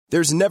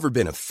There's never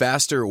been a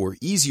faster or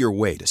easier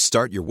way to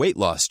start your weight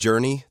loss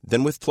journey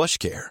than with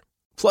PlushCare.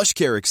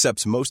 PlushCare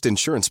accepts most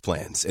insurance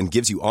plans and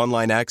gives you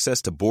online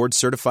access to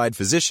board-certified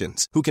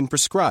physicians who can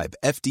prescribe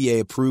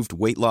FDA-approved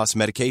weight loss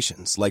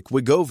medications like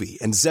Wegovy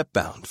and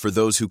Zepbound for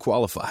those who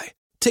qualify.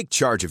 Take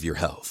charge of your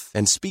health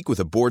and speak with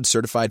a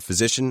board-certified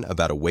physician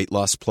about a weight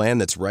loss plan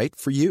that's right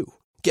for you.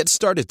 Get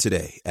started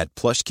today at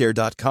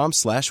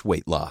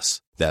plushcare.com/weight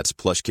loss. That's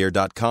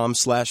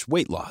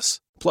plushcare.com/weight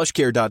loss.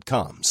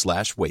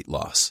 plushcare.com/weight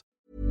loss.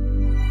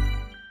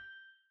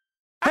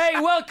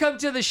 Hey, welcome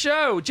to the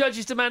show.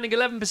 Judges demanding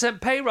 11%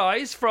 pay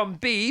rise from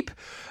Beeb.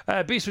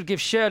 Beeb would give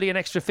Shirley an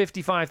extra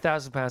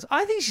 £55,000.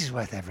 I think she's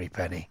worth every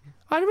penny.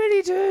 I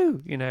really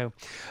do, you know.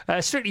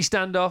 Strictly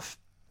Standoff.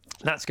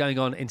 That's going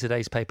on in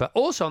today's paper.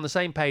 Also on the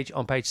same page,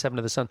 on page 7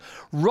 of The Sun,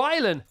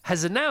 Rylan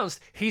has announced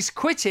he's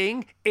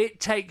quitting It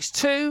Takes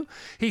Two.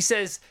 He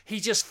says he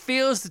just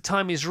feels the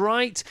time is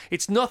right.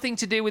 It's nothing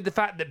to do with the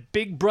fact that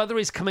Big Brother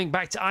is coming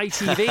back to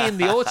ITV in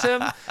the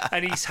autumn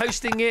and he's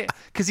hosting it,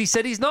 because he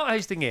said he's not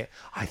hosting it.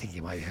 I think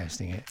he might be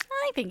hosting it.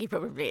 I think he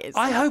probably is.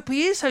 I hope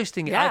he is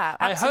hosting it. Yeah,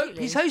 I hope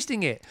absolutely. he's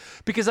hosting it,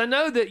 because I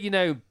know that, you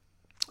know,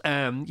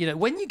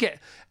 when you get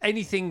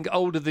anything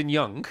older than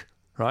young,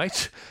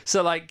 right?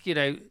 So like, you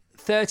know,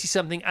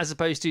 30-something as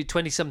opposed to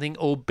 20-something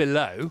or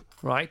below,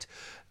 right?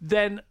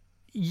 Then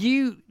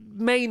you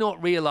may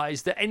not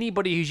realise that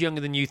anybody who's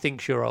younger than you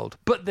thinks you're old.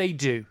 But they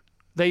do.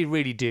 They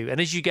really do. And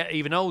as you get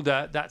even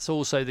older, that's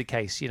also the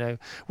case, you know.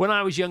 When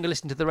I was younger,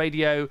 listening to the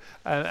radio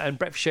and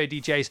breakfast show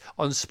DJs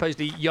on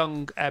supposedly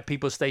young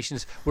people's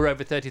stations were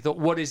over 30, thought,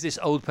 what is this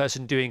old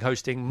person doing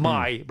hosting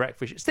my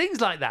breakfast? Things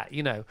like that,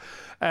 you know.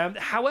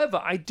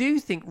 However, I do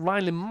think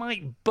Rylan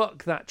might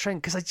buck that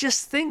trend, because I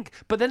just think,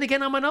 but then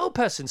again, I'm an old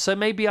person, so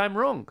maybe I'm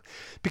wrong.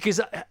 Because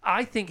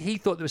I think he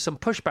thought there was some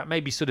pushback,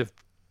 maybe sort of,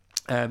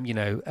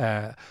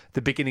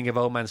 the beginning of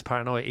old man's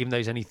paranoia, even though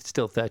he's only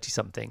still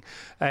 30-something.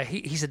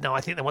 He said, no,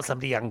 I think they want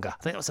somebody younger. I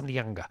think they want somebody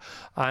younger.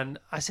 And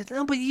I said,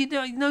 no, but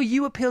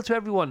you appeal to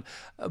everyone.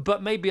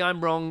 But maybe I'm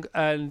wrong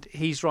and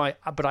he's right.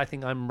 But I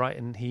think I'm right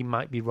and he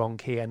might be wrong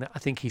here. And I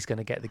think he's going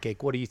to get the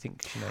gig. What do you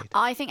think, Sinead?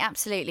 I think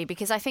absolutely,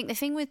 because I think the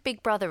thing with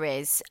Big Brother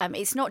is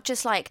it's not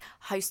just like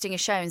hosting a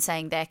show and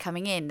saying they're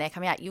coming in, they're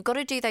coming out. You've got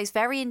to do those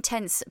very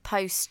intense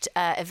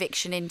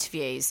post-eviction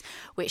interviews,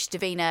 which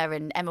Davina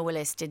and Emma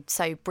Willis did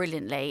so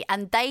brilliantly.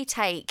 And they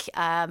take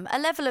a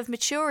level of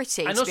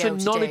maturity and to also be able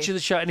to knowledge do. of the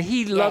show. And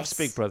he loves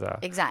Big Brother.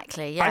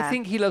 Exactly, yeah. I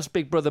think he loves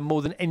Big Brother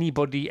more than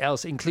anybody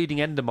else, including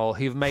Endemol,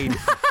 who've made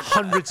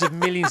hundreds of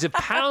millions of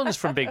pounds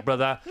from Big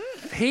Brother.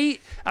 They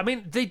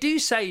do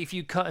say if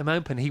you cut him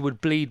open, he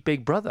would bleed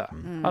Big Brother.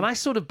 And I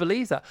sort of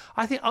believe that.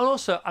 I think, and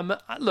also, I'm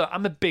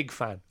a big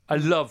fan. I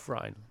love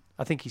Ryan.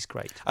 I think he's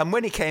great. And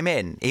when he came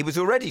in, he was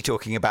already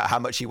talking about how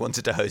much he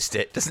wanted to host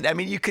it.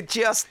 You could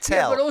just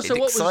tell. Yeah, but also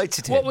it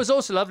excited him. What was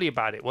also lovely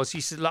about it was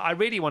he said, I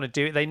really want to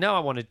do it. They know I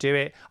want to do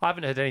it. I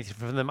haven't heard anything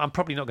from them. I'm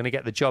probably not going to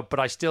get the job, but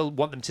I still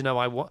want them to know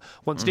I want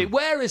to do it.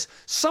 Whereas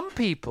some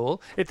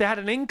people, if they had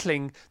an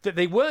inkling that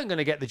they weren't going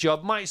to get the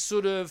job, might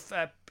sort of...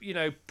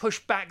 push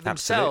back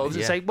themselves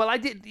and say, well,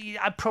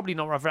 I'm probably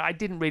not right for it. I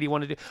didn't really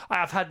want to do it.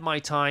 I've had my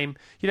time,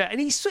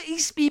 and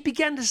he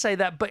began to say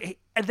that, but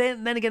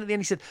then again at the end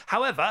he said,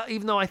 however,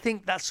 even though I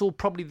think that's all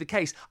probably the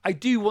case, I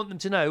do want them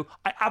to know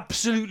I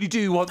absolutely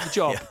do want the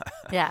job.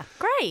 Yeah,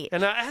 great.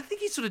 And I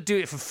think he'd sort of do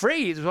it for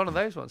free. It was one of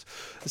those ones.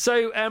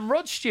 So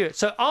Rod Stewart,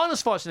 so Arnold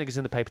Schwarzenegger's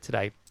in the paper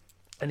today,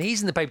 and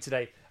he's in the paper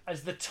today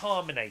as the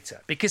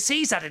Terminator, because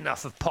he's had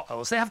enough of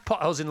potholes. They have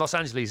potholes in Los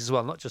Angeles as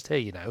well, not just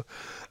here,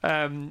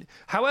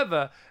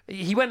 However,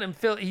 he went and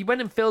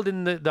filled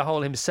in the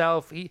hole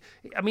himself. He's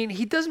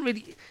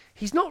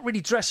not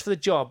really dressed for the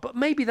job, but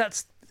maybe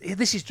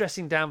this is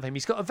dressing down for him.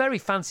 He's got a very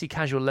fancy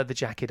casual leather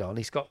jacket on.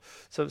 He's got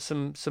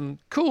some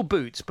cool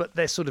boots, but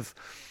they're sort of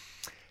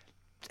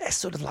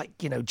like,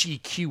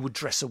 GQ would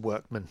dress a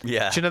workman.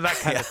 Yeah. Do you know that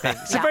kind of thing?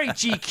 It's a very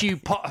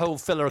GQ pothole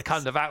filler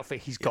kind of outfit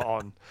he's got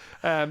on.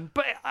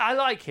 But I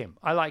like him.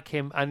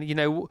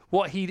 And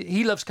what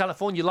he loves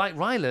California like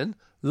Rylan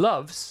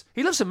loves.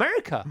 He loves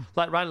America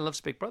like Rylan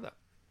loves Big Brother.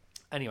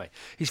 Anyway,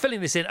 he's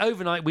filling this in.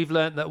 Overnight, we've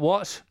learned that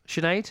what,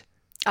 Sinead?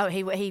 Oh,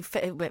 he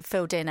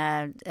filled in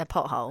a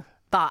pothole.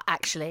 But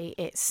actually,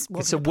 it's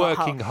a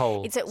working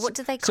hole. What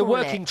do they call it? It's a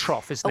working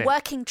trough, isn't it? A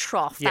working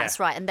trough, that's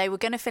right. And they were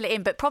going to fill it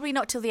in, but probably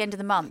not till the end of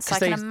the month. So I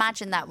can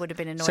imagine that would have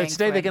been annoying. So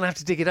today they're going to have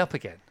to dig it up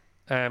again.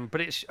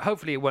 But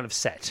hopefully it won't have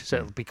set, so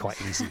it'll be quite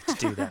easy to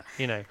do that,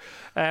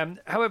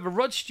 However,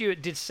 Rod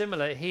Stewart did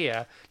similar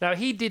here. Now,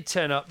 he did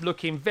turn up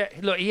looking...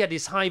 he had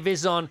his high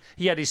vis on,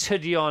 he had his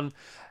hoodie on.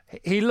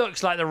 He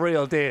looks like the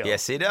real deal.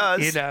 Yes, he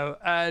does.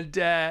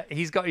 And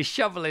he's got his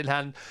shovel in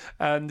hand.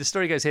 And the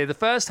story goes here: the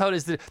first hole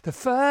is the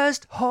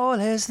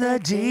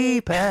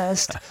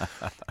deepest.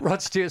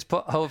 Rod Stewart's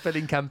pothole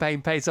filling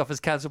campaign pays off as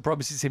council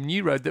promises him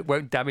new road that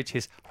won't damage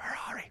his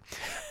Ferrari.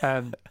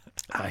 I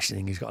actually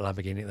think he's got a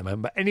Lamborghini at the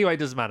moment, but anyway, it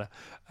doesn't matter.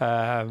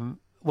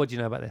 What do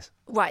you know about this?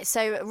 Right,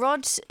 so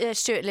Rod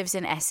Stewart lives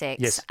in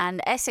Essex, Yes.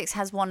 and Essex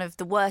has one of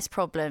the worst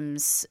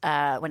problems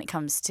when it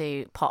comes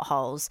to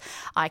potholes.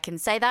 I can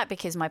say that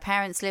because my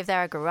parents live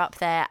there, I grew up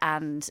there,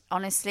 and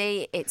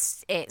honestly,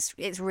 it's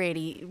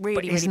really, But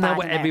really isn't bad that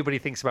what in there. everybody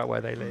thinks about where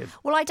they live?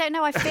 Well, I don't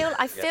know. I feel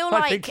I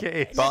like think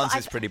it is. Barnes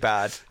is pretty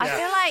bad. I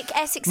feel like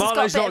Essex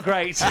Marlowe's has got a bit not of,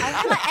 great.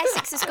 I feel like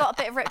Essex has got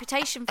a bit of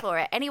reputation for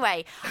it.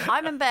 Anyway, I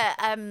remember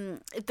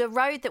the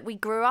road that we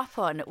grew up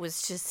on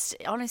was just,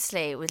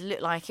 honestly, it would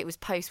look like it was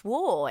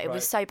post-war. It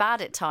was so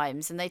bad at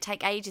times, and they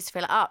take ages to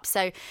fill it up.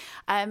 So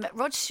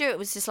Rod Stewart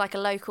was just like a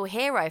local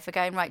hero for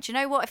going, right, do you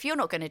know what? If you're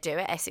not going to do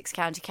it, Essex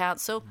County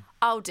Council,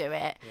 I'll do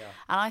it. Yeah.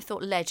 And I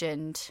thought,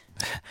 legend.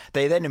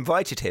 They then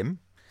invited him.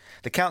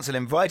 The council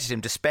invited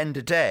him to spend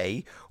a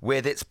day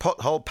with its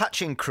pothole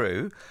patching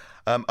crew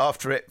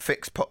after it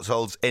fixed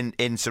potholes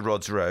in Sir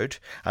Rod's Road.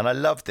 And I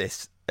love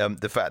this.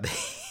 The fact that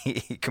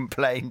he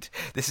complained,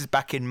 this is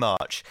back in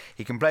March,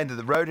 he complained that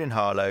the road in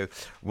Harlow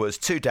was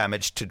too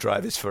damaged to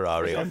drive his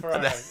Ferrari on.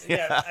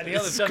 Yeah, and he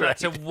only done that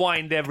to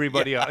wind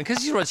everybody up. And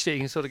because he's Rod Stewart, he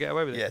can sort of get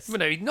away with it. Yes. Well,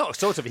 no, not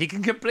sort of. He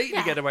can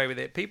completely get away with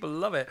it. People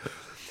love it.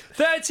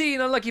 13,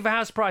 unlucky for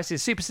house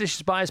prices.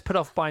 Superstitious buyers put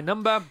off by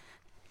number.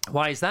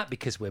 Why is that?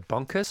 Because we're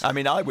bonkers. I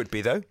mean, I would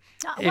be, though.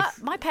 Well,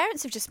 my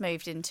parents have just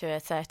moved into a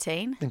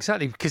 13.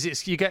 Exactly,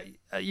 because you get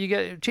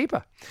it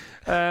cheaper.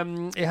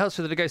 It helps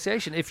with the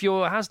negotiation. If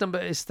your house number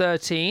is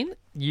 13,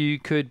 you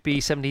could be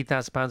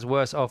 £17,000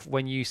 worse off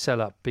when you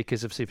sell up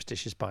because of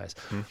superstitious buyers.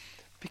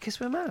 Because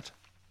we're mad.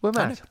 We're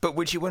mad. But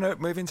would you want to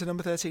move into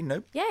number 13?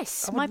 No.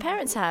 Yes, my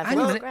parents have. Hang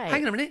on a It's minute. great.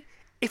 Hang on a minute.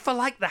 If I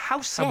liked the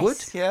house, I Yes.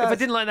 would. Yeah. If I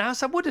didn't like the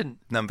house, I wouldn't.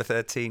 Number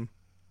 13.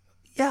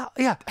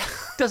 Yeah.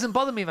 Doesn't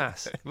bother me,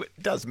 Vass.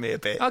 It does me a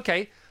bit.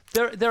 Okay,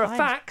 there are Fine.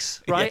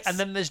 facts, right? Yes. And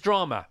then there's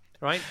drama,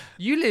 right?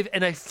 You live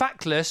in a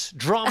factless,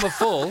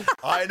 drama-full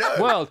I know.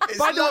 world. It's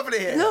By the way- lovely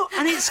here. No,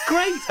 and it's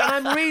great,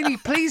 and I'm really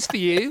pleased for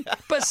you,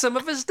 but some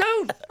of us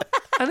don't.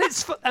 And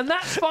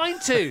that's fine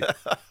too.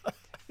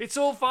 It's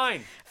all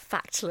fine.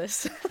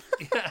 Factless.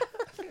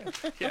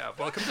 Yeah,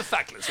 welcome to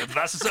Factless with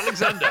Vassos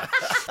Alexander.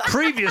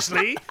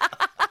 Previously...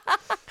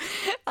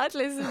 I'd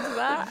listen to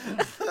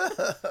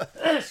that.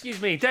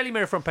 Excuse me. Daily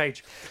Mirror front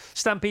page.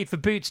 Stampede for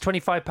boots,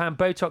 £25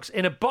 Botox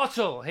in a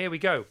bottle. Here we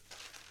go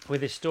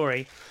with this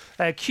story.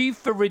 Queue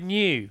for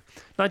Renew.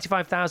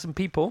 95,000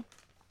 people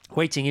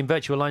waiting in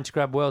virtual line to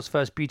grab world's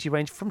first beauty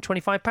range from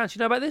 £25. You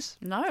know about this?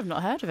 No, I've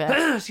not heard of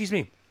it. Excuse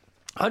me.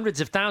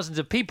 Hundreds of thousands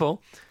of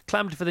people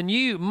clamoured for the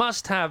new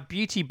must-have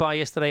beauty buy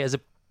yesterday as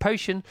a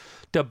potion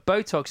dubbed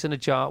Botox in a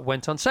jar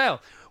went on sale.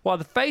 While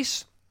the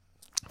face...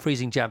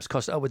 freezing jabs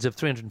cost upwards of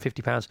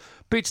 £350.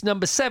 Boots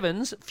number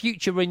 7's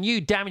Future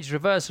Renew Damage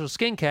Reversal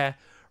Skincare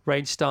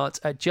range starts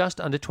at just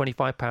under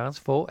 £25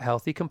 for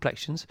healthy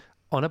complexions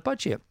on a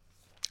budget.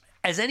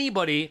 Has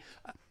anybody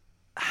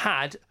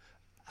had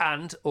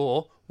and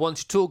or want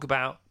to talk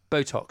about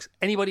Botox?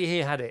 Anybody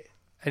here had it?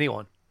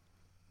 Anyone?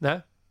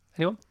 No?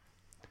 Anyone?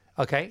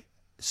 Okay.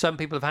 Some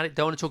people have had it,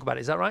 don't want to talk about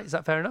it. Is that right? Is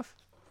that fair enough?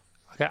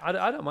 Okay, I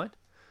don't mind.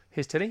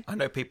 Here's Tilly. I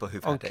know people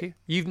who've had it.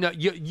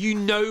 You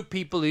know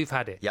people who've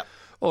had it. Yep.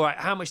 All right.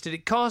 How much did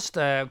it cost?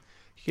 I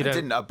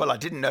didn't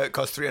know it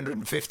cost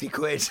 350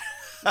 quid.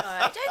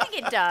 I don't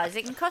think it does.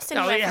 It can cost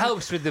No, anywhere it from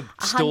helps with the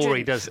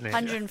story, 100 doesn't it?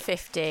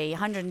 150,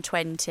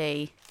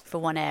 120 for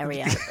one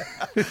area,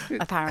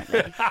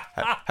 apparently.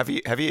 Have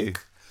you?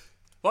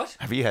 What?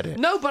 Have you had it?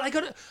 No, but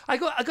I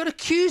got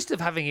accused of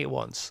having it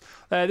once.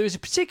 There was a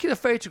particular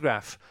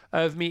photograph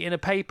of me in a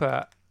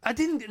paper. I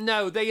didn't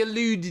know. They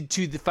alluded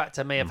to the fact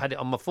I may have had it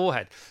on my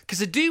forehead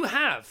because I do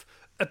have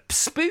a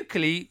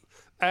spookily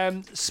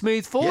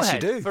smooth forehead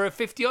do. for a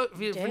 50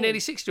 for nearly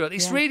 60-year-old.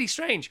 It's really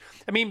strange.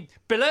 I mean,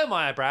 below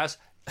my eyebrows,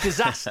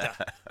 disaster,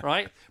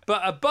 right?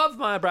 But above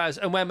my eyebrows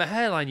and where my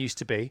hairline used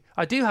to be,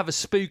 I do have a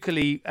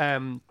spookily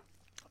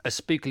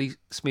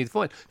smooth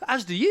forehead.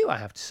 As do you, I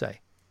have to say.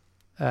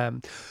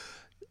 And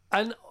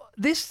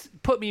this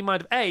put me in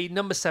mind of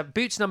number 7,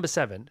 Boots number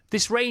 7.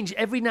 This range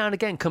every now and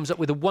again comes up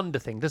with a wonder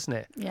thing, doesn't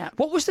it? Yeah.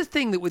 What was the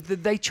thing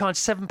that they charged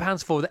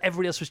 £7 for that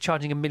everybody else was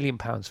charging £1 million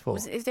for?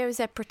 There was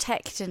a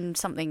Protect and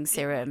something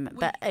serum,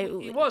 but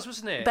It was,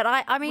 wasn't it? But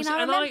I mean, was it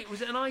I an remember, eye?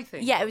 Was it an eye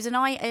thing? Yeah, it was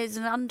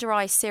an under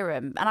eye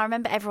serum, and I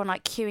remember everyone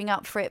like queuing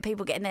up for it,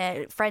 people getting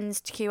their friends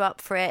to queue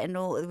up for it, and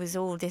it was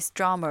all this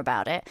drama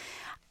about it.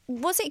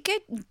 Was it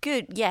good?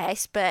 Good,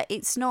 yes, but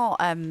it's not.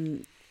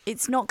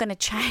 It's not going to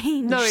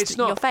change it's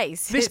not. your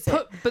face.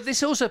 But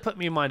this also put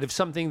me in mind of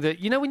something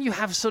that when you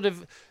have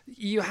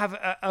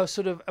a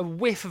sort of a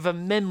whiff of a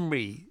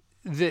memory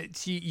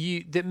that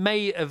you that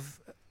may have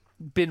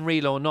been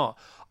real or not.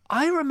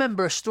 I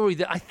remember a story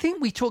that I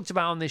think we talked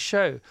about on this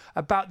show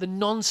about the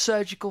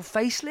non-surgical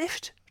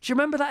facelift. Do you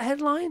remember that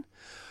headline?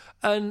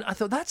 And I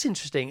thought, that's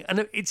interesting.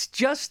 And it's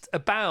just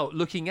about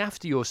looking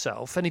after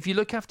yourself. And if you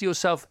look after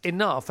yourself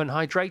enough and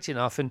hydrate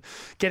enough and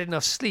get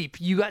enough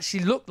sleep, you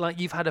actually look like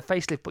you've had a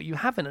facelift, but you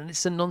haven't. And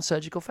it's a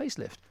non-surgical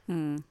facelift,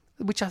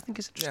 which I think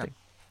is interesting.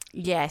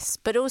 Yes,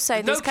 but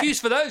also... No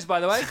queues for those, by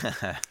the way.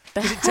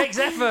 Because it takes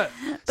effort.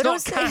 It's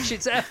not cash,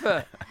 it's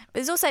effort.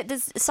 But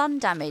there's sun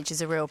damage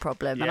is a real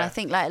problem, and I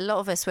think like a lot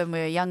of us when we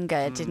were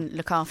younger didn't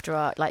look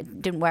after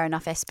didn't wear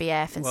enough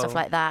SPF and stuff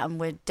like that, and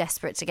we're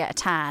desperate to get a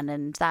tan,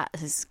 and that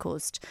has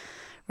caused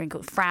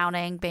wrinkles,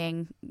 frowning,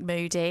 being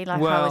moody,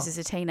 like I was as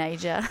a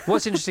teenager.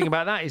 What's interesting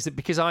about that is that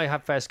because I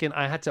have fair skin,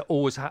 I had to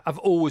I've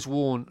always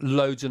worn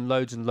loads and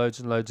loads and loads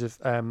and loads of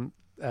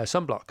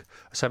sunblock.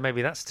 So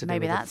maybe that's to do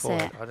with the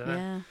forehead. I don't know.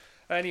 Yeah.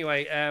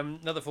 Anyway,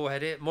 another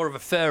forehead here, more of a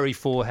furry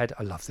forehead.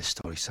 I love this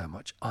story so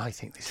much. I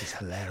think this is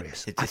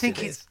hilarious. I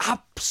think it's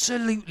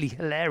absolutely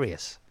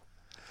hilarious.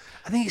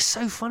 I think it's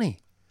so funny.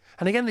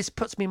 And again, this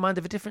puts me in mind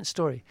of a different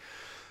story.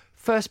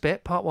 First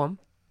bit, part one.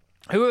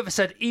 Whoever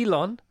said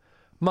Elon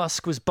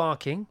Musk was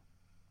barking,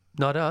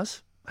 not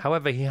us.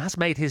 However, he has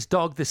made his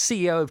dog the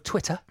CEO of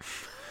Twitter.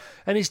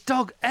 And his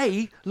dog,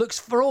 looks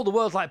for all the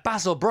world like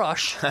Basil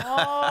Brush.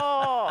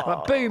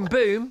 Like, boom,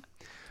 boom.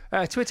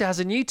 Twitter has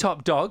a new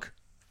top dog.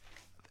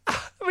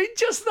 I mean,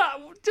 just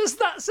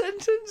that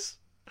sentence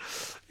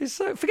is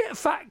so. Forget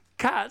fat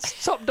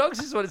cats. Top dogs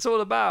is what it's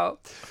all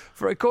about.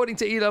 For according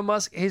to Elon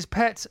Musk, his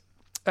pet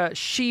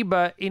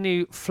Shiba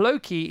Inu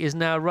Floki is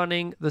now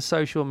running the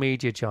social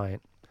media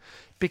giant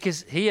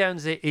because he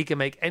owns it. He can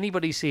make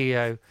anybody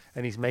CEO,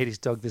 and he's made his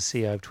dog the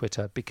CEO of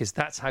Twitter because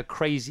that's how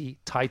crazy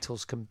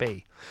titles can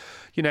be.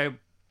 You know,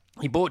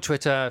 he bought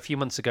Twitter a few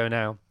months ago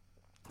now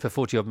for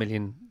 40 odd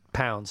million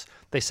pounds.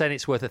 They say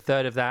it's worth a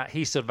third of that.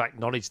 He sort of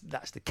acknowledged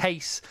that's the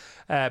case,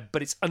 but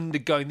it's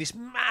undergoing this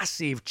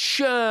massive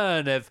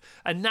churn of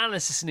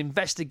analysis and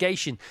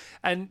investigation.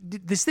 And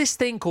there's this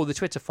thing called the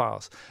Twitter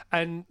files,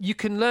 and you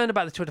can learn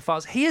about the Twitter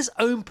files. He has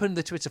opened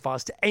the Twitter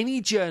files to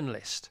any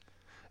journalist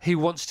who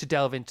wants to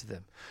delve into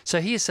them. So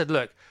he has said,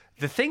 look,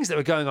 the things that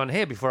were going on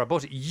here before I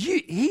bought it,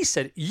 he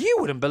said, you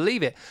wouldn't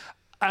believe it.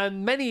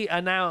 And many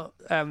are now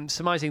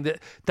surmising that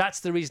that's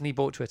the reason he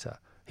bought Twitter.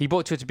 He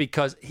bought Twitter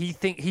because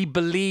he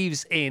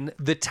believes in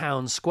the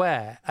town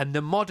square, and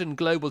the modern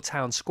global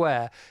town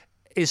square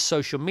is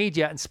social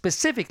media, and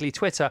specifically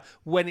Twitter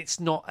when it's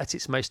not at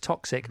its most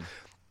toxic.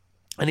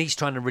 And he's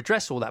trying to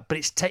redress all that, but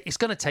it's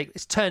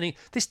turning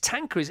this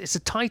tanker it's a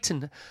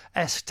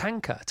Titanic-esque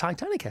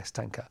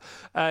tanker,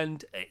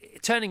 and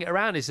turning it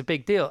around is a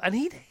big deal. And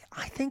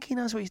I think he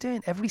knows what he's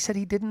doing. Everybody said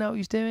he didn't know what he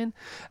was doing.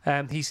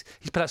 He's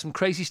put out some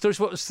crazy stories.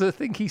 What was the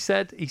thing he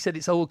said? He said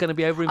it's all going to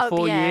be over in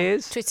 4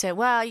 years. Twitter.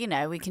 Well,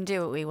 we can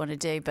do what we want to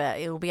do, but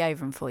it will be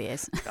over in 4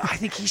 years. I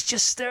think he's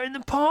just stirring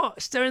the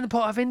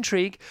pot of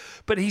intrigue.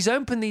 But he's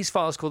opened these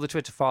files called the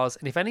Twitter files,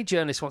 and if any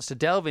journalist wants to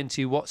delve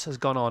into what has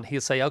gone on,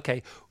 he'll say,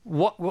 okay,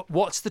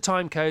 what's the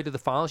time code of the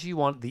files you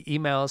want, the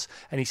emails?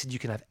 And he said you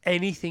can have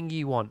anything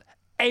you want,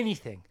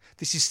 anything.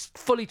 This is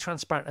fully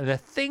transparent, and the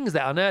things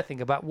they're unearthing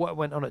about what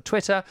went on at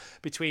Twitter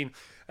between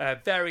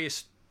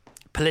various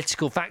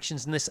political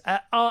factions and this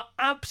are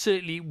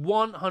absolutely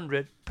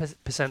 100%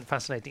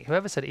 fascinating.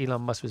 Whoever said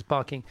Elon Musk was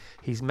barking,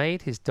 he's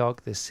made his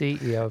dog the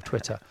CEO of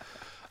Twitter.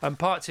 And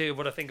part two of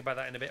what I think about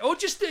that in a bit. Or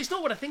just, it's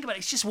not what I think about,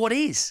 it's just what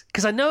is.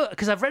 Because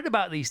I've read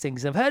about these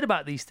things, and I've heard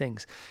about these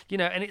things,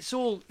 and it's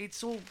all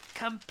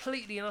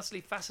completely and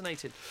utterly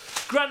fascinating.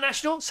 Grand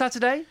National,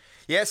 Saturday.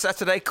 Yes,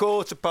 Saturday,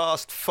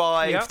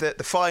 5:15, Yeah.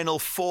 the final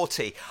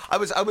 40. I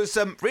was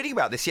reading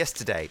about this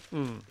yesterday.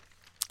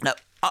 Now,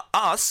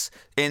 us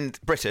in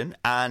Britain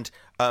and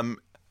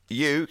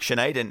you,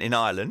 Sinead, in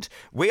Ireland,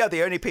 we are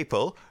the only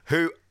people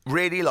who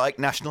really like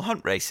national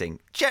hunt racing.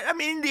 I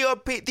mean,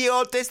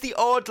 there's the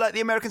odd, like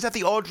the Americans have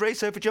the odd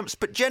race over jumps,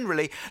 but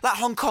generally, like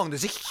Hong Kong,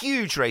 there's a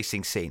huge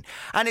racing scene,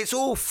 and it's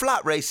all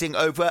flat racing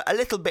over a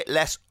little bit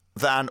less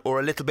than or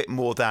a little bit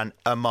more than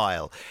a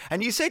mile.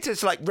 And you say to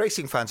us, like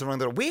racing fans around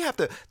the world, we have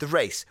the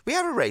race. We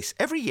have a race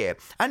every year,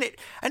 and it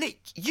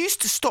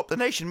used to stop the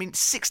nation. I mean,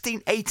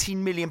 16,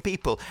 18 million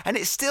people, and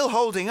it's still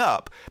holding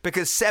up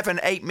because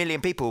 7, 8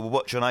 million people will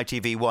watch on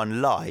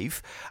ITV1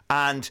 live,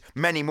 and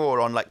many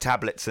more on like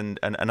tablets and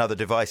other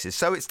devices.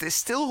 So it's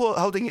still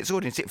holding its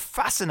audience. It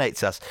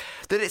fascinates us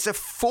that it's a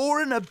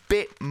 4 and a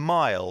bit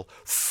mile,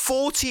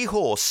 40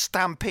 horse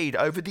stampede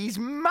over these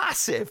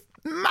massive,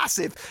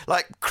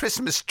 like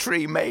Christmas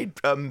tree made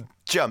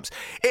jumps.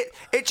 They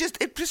think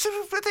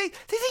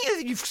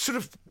that you've sort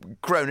of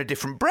grown a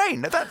different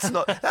brain. That's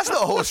not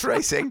horse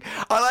racing.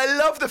 And I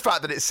love the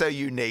fact that it's so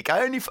unique.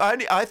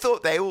 I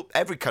thought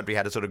every country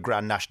had a sort of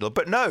Grand National,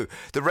 but no,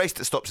 the race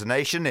that stops the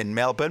nation in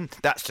Melbourne,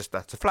 that's a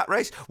flat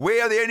race. We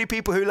are the only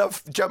people who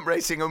love jump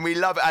racing, and we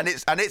love it, and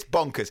it's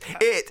bonkers.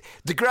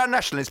 The Grand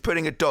National is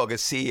putting a dog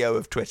as CEO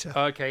of Twitter.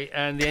 Okay,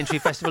 and the entry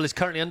festival is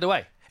currently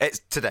underway.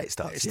 Today it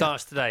starts. It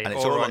starts today. And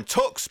it's all on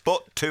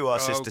TalkSport 2, our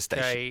sister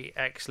station. Okay,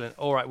 excellent.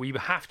 All right, we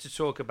have to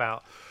talk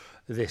about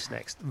this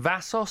next.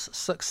 Vassos,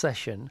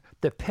 Succession,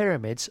 the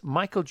Pyramids,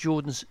 Michael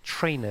Jordan's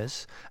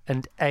trainers,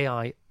 and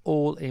AI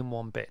all in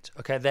one bit.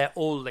 Okay, they're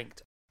all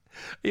linked.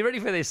 Are you ready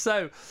for this?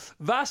 So,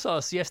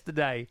 Vassos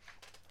yesterday,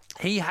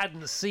 he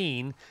hadn't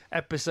seen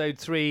episode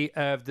 3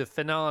 of the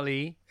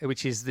finale,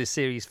 which is the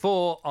series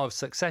 4 of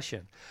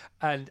Succession.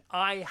 And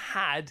I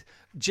had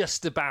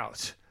just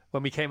about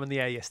when we came on the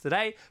air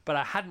yesterday, but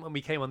I hadn't when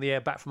we came on the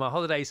air back from our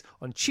holidays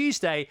on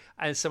Tuesday,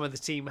 and some of the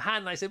team had,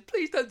 and I said,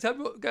 please don't tell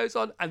me what goes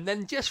on. And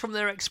then just from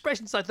their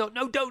expressions, I thought,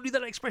 no, don't do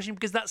that expression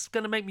because that's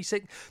going to make me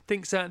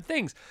think certain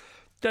things.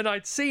 Then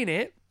I'd seen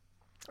it,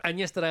 and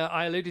yesterday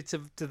I alluded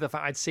to the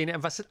fact I'd seen it,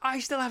 and I said, I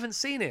still haven't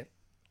seen it.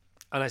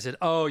 And I said,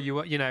 oh,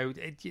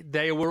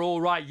 they were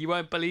all right. You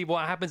won't believe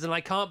what happens, and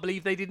I can't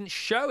believe they didn't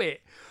show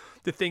it,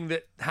 the thing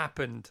that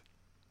happened.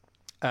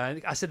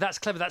 I said, that's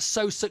clever. That's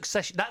so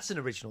Succession. That's an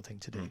original thing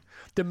to do.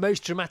 The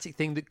most dramatic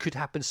thing that could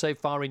happen so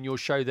far in your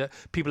show that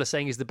people are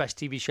saying is the best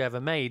TV show ever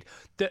made.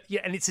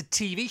 And it's a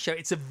TV show.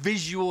 It's a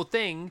visual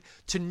thing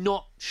to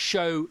not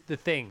show the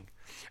thing.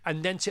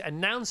 And then to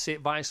announce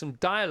it via some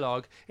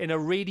dialogue in a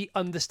really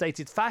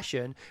understated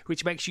fashion,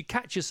 which makes you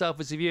catch yourself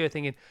as a viewer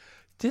thinking,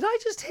 did I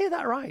just hear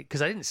that right?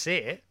 Because I didn't see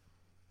it.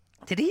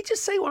 Did he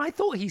just say what I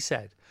thought he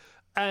said?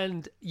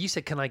 And you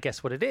said, can I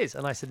guess what it is?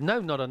 And I said, no,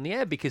 not on the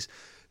air because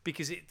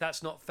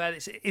that's not fair.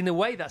 In a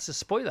way, that's a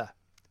spoiler,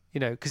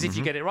 because if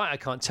you get it right, I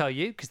can't tell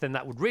you, because then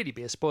that would really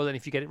be a spoiler. And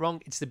if you get it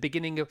wrong, it's the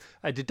beginning of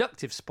a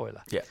deductive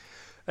spoiler. Yeah.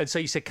 And so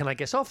you said, can I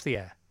guess off the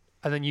air?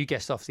 And then you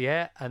guessed off the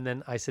air. And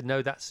then I said,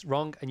 no, that's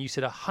wrong. And you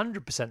said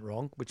 100%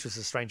 wrong, which was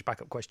a strange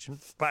backup question.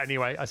 But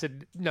anyway, I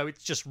said, no,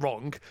 it's just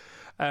wrong.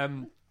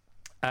 And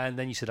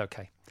then you said,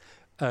 okay.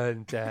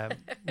 And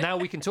now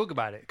we can talk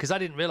about it, because I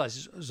didn't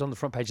realise it was on the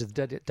front page of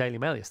the Daily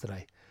Mail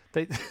yesterday.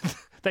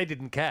 They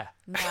didn't care.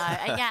 No,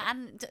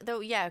 and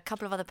a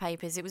couple of other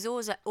papers. It was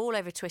all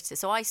over Twitter,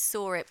 so I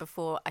saw it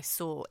before I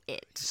saw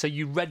it. So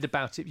you read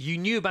about it, you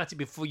knew about it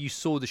before you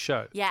saw the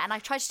show. Yeah, and I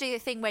tried to do the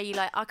thing where you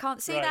I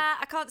can't see that,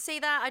 I can't see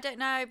that, I don't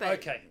know, but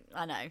okay.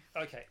 I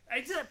know. Okay.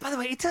 By the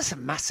way, it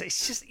doesn't matter.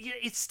 It's just,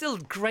 it's still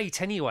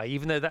great anyway,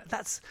 even though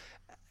that's...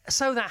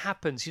 So that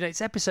happens.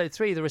 It's episode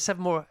 3. There are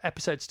 7 more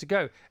episodes to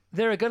go.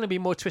 There are going to be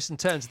more twists and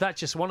turns. That's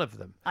just one of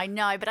them. I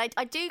know, but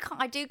I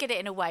do get it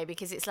in a way,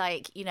 because it's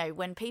like,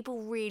 when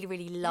people really,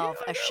 really love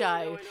a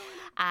show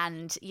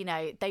and,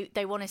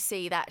 they want to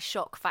see that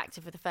shock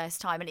factor for the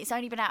first time, and it's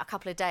only been out a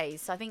couple of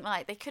days. So I think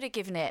they could have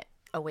given it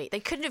a week.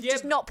 They couldn't have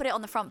just not put it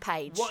on the front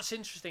page. What's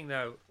interesting,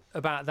 though,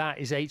 about that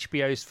is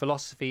HBO's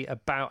philosophy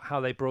about how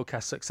they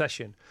broadcast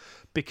Succession,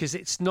 because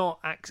it's not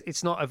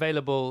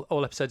available,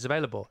 all episodes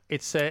available.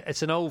 It's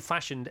an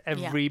old-fashioned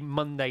every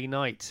Monday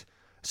night,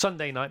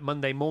 Sunday night,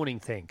 Monday morning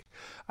thing.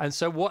 And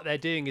so what they're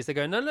doing is they're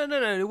going, no,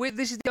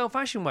 this is the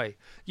old-fashioned way.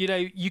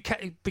 You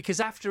can, because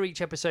after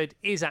each episode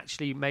is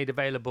actually made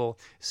available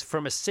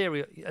from a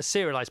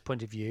serialized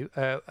point of view,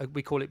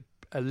 we call it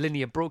a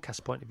linear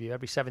broadcast point of view,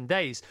 every 7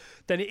 days,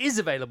 then it is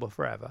available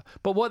forever.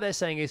 But what they're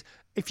saying is,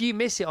 if you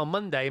miss it on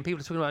Monday and people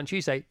are talking about it on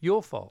Tuesday,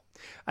 your fault.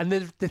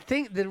 And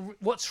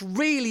what's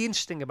really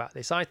interesting about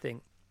this, I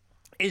think,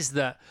 is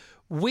that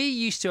we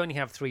used to only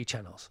have 3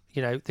 channels.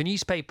 The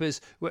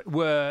newspapers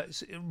were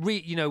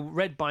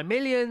read by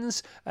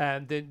millions.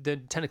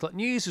 The 10 o'clock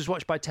news was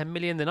watched by 10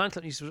 million. The 9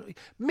 o'clock news was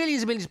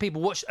millions and millions of people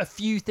watched a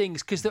few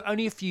things because there are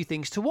only a few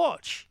things to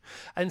watch.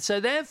 And so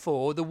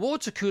therefore, the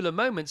water cooler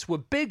moments were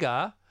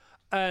bigger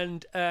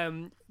and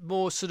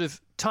more sort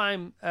of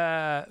time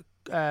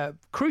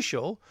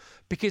crucial,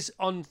 because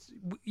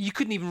you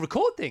couldn't even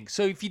record things.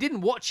 So if you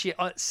didn't watch it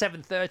at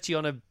 7:30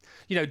 on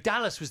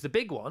Dallas was the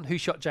big one, Who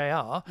Shot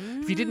JR.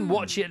 If you didn't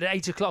watch it at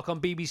 8 o'clock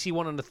on BBC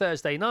One on a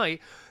Thursday night,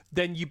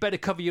 then you better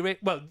cover your ears.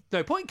 Well,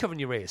 no point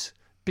covering your ears,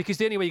 because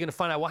the only way you're going to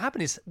find out what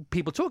happened is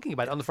people talking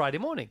about it on the Friday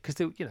morning, because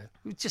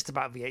it's just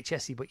about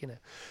VHS-y, but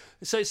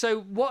So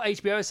what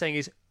HBO is saying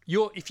is,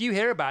 if you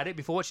hear about it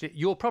before watching it,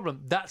 your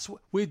problem. That's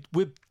we're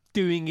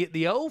doing it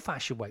the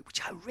old-fashioned way,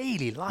 which I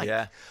really like.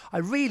 Yeah. I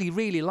really,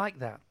 really like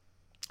that.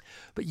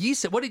 But you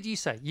said, what did you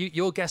say?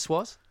 Your guess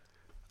was?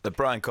 That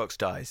Brian Cox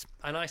dies.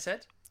 And I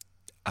said?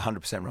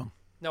 100% wrong.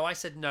 No, I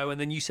said no, and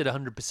then you said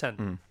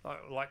 100%.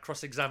 Like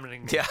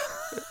cross-examining me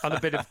on a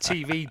bit of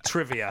TV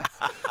trivia.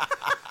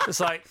 It's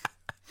like,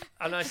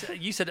 and I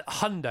said, you said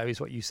hundo is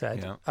what you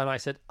said, and I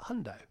said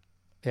hundo.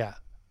 Yeah.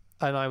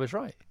 And I was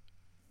right.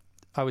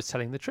 I was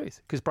telling the truth,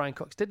 because Brian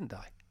Cox didn't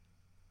die.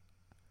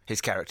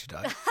 His character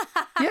died.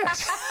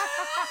 Yes.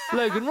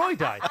 Logan Roy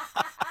died.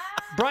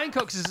 Brian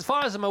Cox, as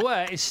far as I'm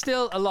aware, is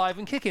still alive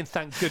and kicking,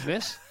 thank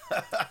goodness.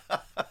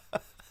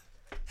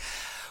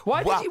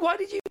 Why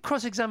did you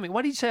cross-examine me?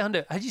 Why did you say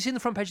hundo? Had you seen the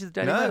front page of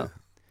the Daily Mail? No,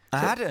 I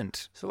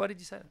hadn't. So why did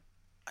you say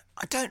that?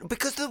 I don't,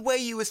 because the way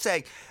you were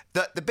saying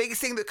that the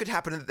biggest thing that could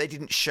happen that they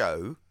didn't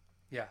show.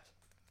 Yeah.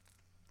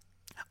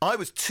 I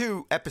was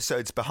 2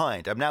 episodes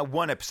behind. I'm now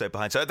 1 episode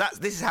behind. So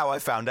this is how I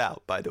found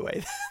out, by the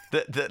way,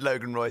 that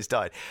Logan Roy's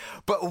died.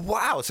 But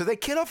wow, so they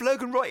kill off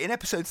Logan Roy in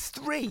episode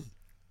 3.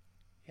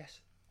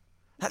 Yes.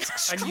 That's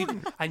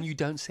extraordinary. And you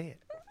don't see it.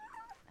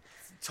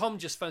 Tom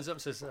just phones up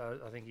and says,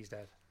 I think he's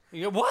dead.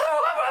 You go,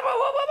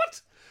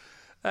 what?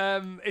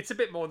 It's a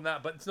bit more than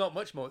that, but it's not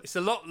much more. It's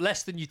a lot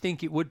less than you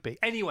think it would be.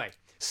 Anyway,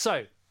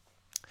 so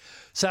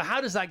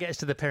how does that get us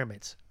to the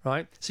pyramids,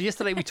 right? So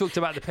yesterday we talked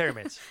about the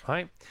pyramids,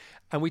 right?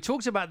 And we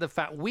talked about the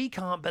fact we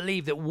can't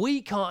believe that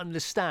we can't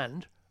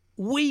understand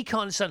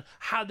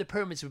how the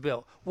pyramids were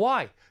built.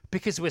 Why?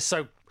 Because we're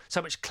so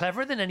so much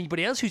cleverer than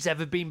anybody else who's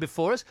ever been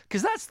before us?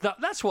 Because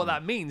that's what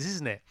that means,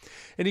 isn't it?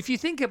 And if you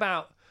think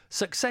about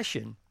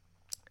Succession,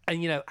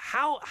 and,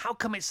 how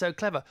come it's so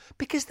clever?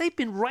 Because they've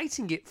been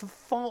writing it for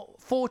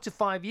 4 to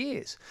 5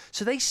 years.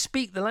 So they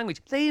speak the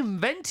language. They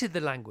invented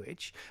the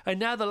language, and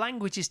now the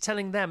language is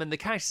telling them, and the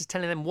characters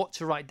telling them what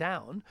to write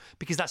down,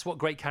 because that's what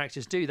great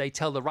characters do. They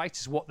tell the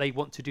writers what they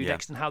want to do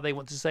next and how they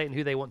want to say it and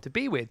who they want to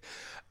be with.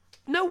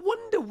 No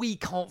wonder we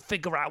can't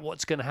figure out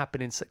what's going to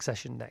happen in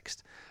Succession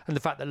next. And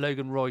the fact that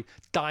Logan Roy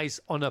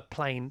dies on a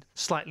plane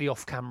slightly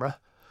off camera.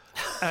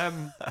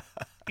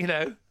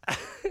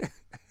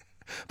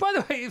 By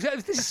the way,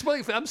 if this is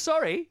spoiling for, I'm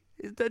sorry.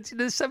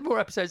 There's 7 more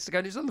episodes to go,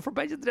 and it's on the front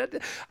page of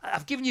the.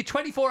 I've given you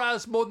 24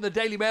 hours more than the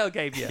Daily Mail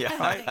gave you. Yeah,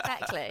 right?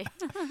 Exactly.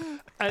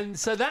 And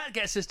so that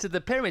gets us to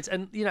the pyramids,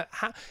 and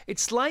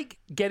it's like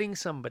getting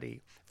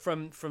somebody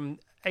from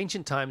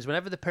ancient times,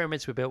 whenever the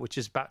pyramids were built, which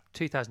is about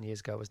 2,000 years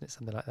ago, wasn't it?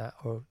 Something like that,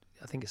 or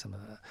I think it's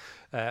something like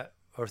that,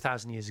 or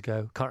 1,000 years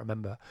ago. Can't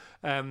remember.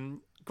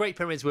 Great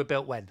pyramids were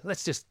built when?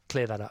 Let's just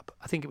clear that up.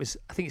 I think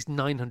it's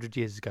 900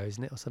 years ago,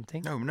 isn't it, or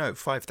something? No,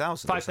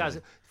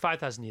 5,000.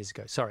 5,000 years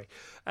ago. Sorry.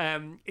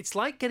 It's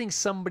like getting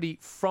somebody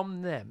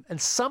from them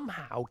and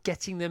somehow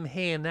getting them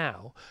here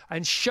now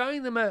and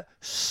showing them a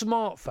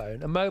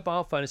smartphone, a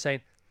mobile phone, and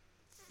saying,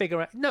 figure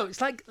out. No,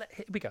 it's like,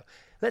 here we go.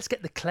 Let's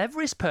get the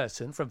cleverest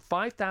person from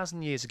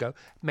 5,000 years ago,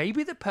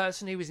 maybe the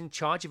person who was in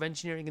charge of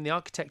engineering and the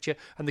architecture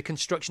and the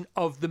construction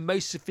of the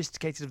most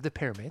sophisticated of the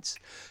pyramids,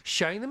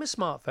 showing them a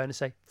smartphone and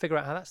say, figure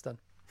out how that's done.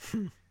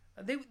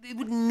 They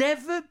would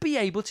never be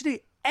able to do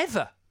it,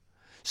 ever.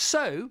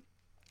 So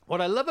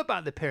what I love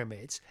about the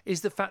pyramids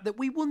is the fact that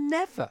we will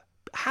never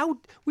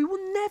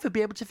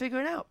be able to figure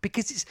it out,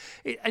 because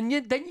then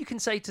you can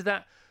say to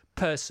that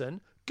person,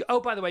 oh,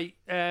 by the way,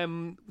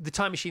 the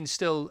time machine's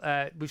still,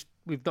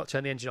 we've not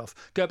turned the engine off.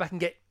 Go back and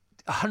get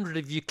 100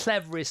 of your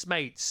cleverest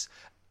mates,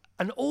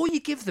 and all you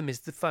give them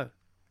is the phone.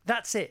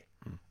 That's it.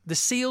 The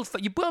sealed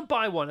phone. You won't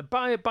buy one.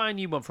 Buy a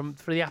new one from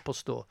the Apple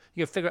store.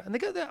 You go figure it out, and they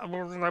go,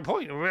 no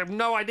point. We have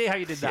no idea how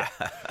you did that.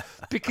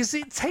 Because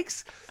it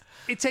takes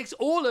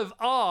all of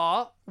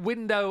our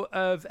window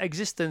of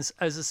existence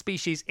as a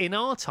species in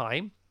our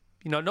time,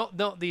 not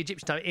the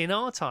Egyptian time, in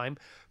our time,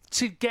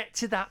 to get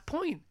to that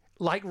point.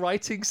 Like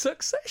writing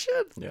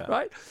Succession,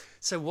 right?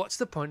 So what's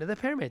the point of the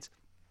pyramids?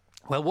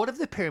 Well, what have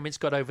the pyramids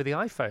got over the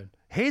iPhone?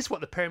 Here's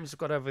what the pyramids have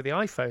got over the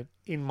iPhone,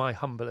 in my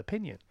humble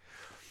opinion.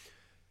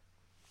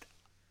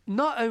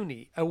 Not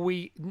only are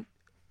we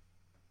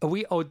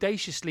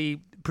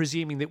audaciously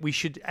presuming that we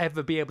should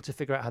ever be able to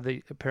figure out how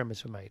the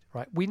pyramids were made,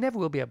 right? We never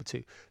will be able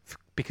to,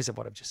 because of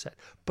what I've just said,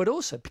 but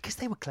also because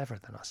they were cleverer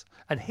than us.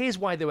 And here's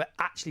why they were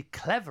actually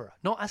cleverer,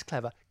 not as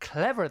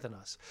cleverer than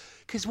us.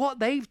 Because what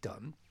they've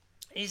done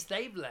is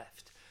they've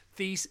left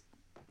these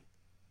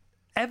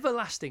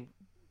everlasting,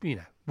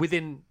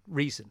 within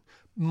reason,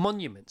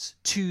 monuments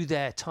to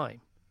their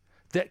time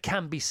that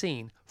can be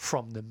seen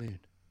from the moon,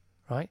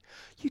 right?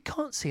 You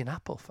can't see an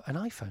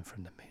iPhone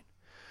from the moon.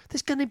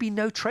 There's going to be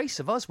no trace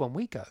of us when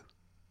we go.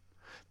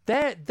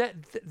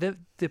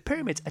 The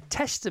pyramids are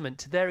testament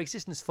to their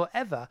existence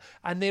forever,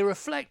 and they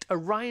reflect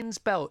Orion's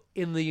belt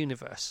in the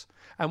universe.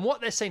 And what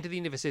they're saying to the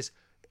universe is,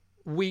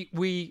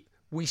 we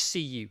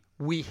see you,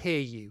 we hear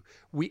you,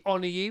 we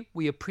honour you,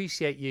 we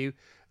appreciate you.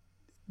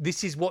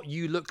 This is what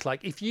you look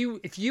like. If you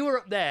are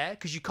up there,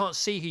 because you can't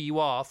see who you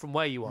are from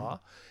where you are,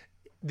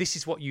 this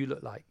is what you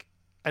look like.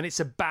 And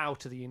it's a bow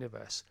to the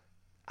universe.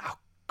 How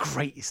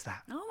great is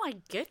that? Oh my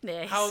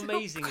goodness. How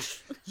amazing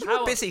is You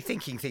were busy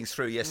thinking things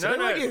through yesterday,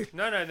 weren't you?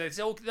 No, it's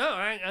all,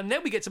 and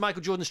then we get to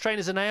Michael Jordan's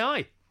trainers and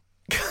AI,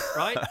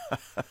 right?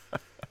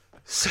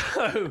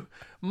 So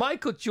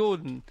Michael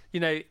Jordan,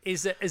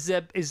 is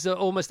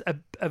almost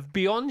a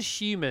beyond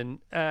human.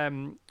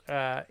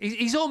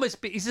 He's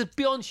as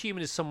beyond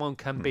human as someone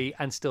can be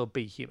and still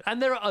be human.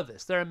 And there are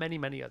others. There are many,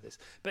 many others.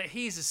 But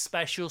he's a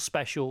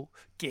special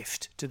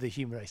gift to the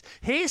human race.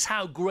 Here's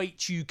how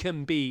great you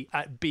can be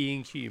at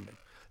being human.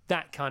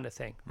 That kind of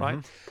thing,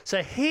 right?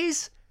 So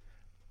his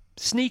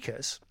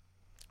sneakers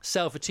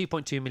sell for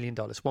 $2.2 million,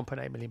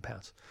 £1.8 million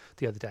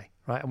the other day,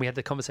 right? And we had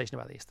the conversation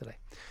about it yesterday.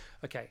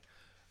 Okay.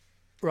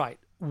 Right.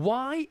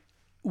 Why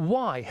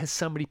has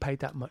somebody paid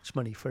that much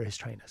money for his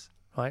trainers,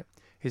 right?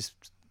 His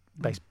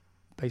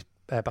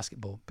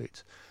basketball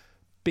boots.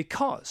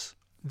 Because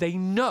they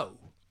know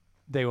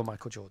they were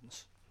Michael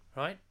Jordan's,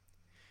 right?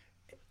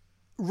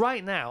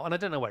 Right now, and I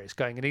don't know where it's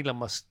going, and Elon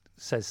Musk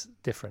says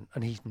different,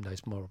 and he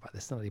knows more about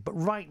this than I do, but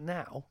right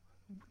now,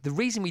 the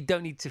reason we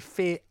don't need to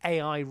fear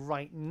AI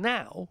right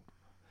now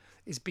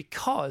is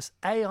because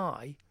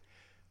AI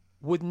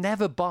would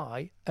never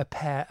buy a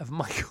pair of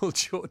Michael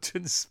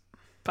Jordan's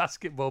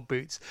basketball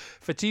boots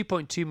for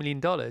 $2.2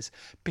 million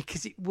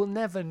because it will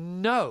never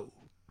know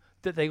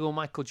that they were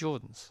Michael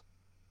Jordan's.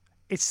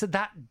 It's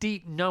that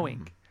deep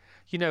knowing.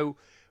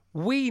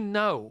 We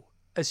know,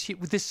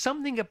 there's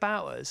something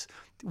about us.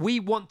 We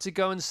want to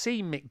go and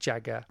see Mick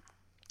Jagger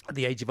at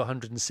the age of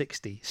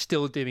 160,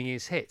 still doing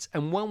his hits.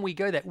 And when we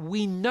go there,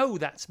 we know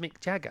that's Mick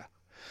Jagger.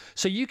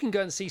 So you can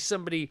go and see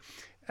somebody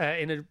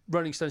in a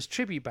Rolling Stones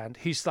tribute band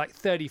who's like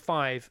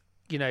 35,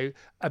 a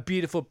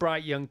beautiful,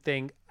 bright young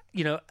thing,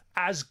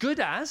 as good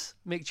as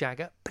Mick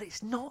Jagger, but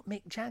it's not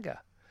Mick Jagger.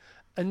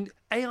 And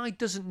AI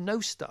doesn't know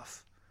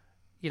stuff.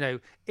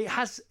 It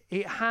has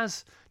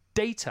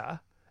data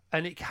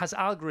and it has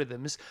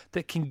algorithms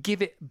that can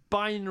give it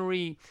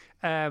binary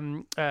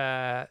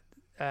avenues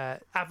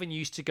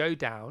to go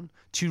down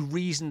to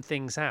reason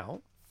things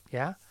out.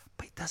 Yeah,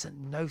 but it doesn't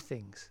know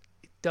things.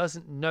 It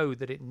doesn't know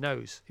that it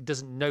knows. It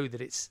doesn't know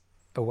that it's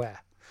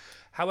aware.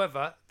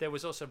 However, there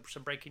was also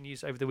some breaking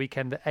news over the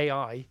weekend that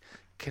AI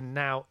can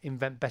now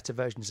invent better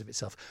versions of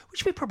itself,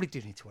 which we probably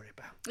do need to worry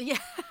about. Yeah.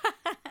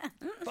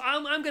 But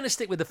I'm going to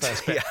stick with the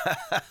first bit,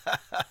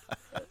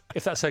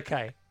 if that's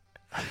okay.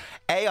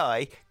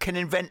 AI can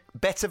invent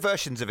better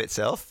versions of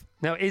itself.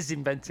 Now it is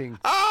inventing.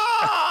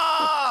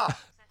 Ah!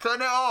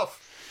 Turn it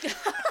off. Turn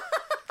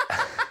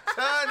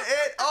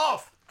it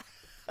off.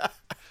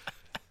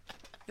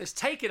 Let's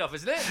take it off,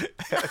 isn't it?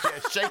 Yeah,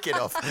 shake it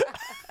off.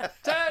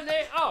 Turn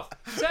it off.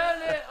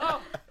 Turn it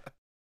off.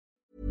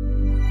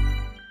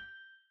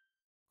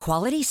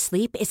 Quality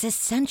sleep is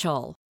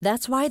essential.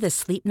 That's why the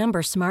Sleep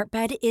Number Smart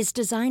Bed is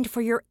designed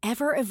for your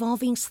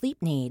ever-evolving sleep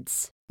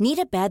needs. Need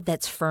a bed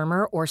that's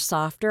firmer or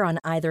softer on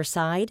either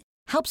side?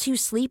 Helps you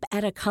sleep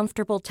at a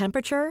comfortable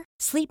temperature?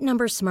 Sleep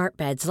Number Smart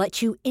Beds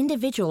let you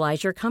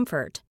individualize your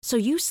comfort, so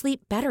you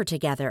sleep better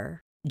together.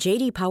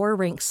 J.D. Power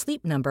ranks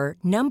Sleep Number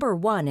number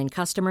 1 in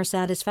customer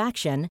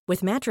satisfaction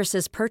with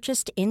mattresses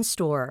purchased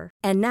in-store.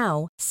 And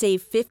now,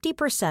 save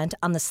 50%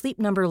 on the Sleep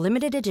Number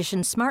Limited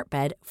Edition Smart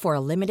Bed for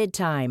a limited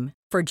time.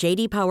 For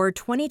J.D. Power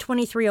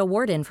 2023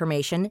 award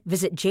information,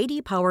 visit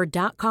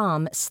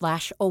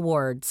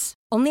jdpower.com/awards.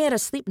 Only at a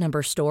Sleep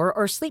Number store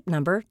or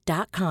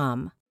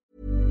sleepnumber.com.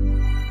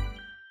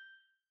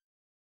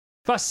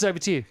 Fast, over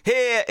to you.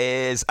 Here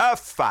is a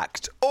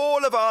fact.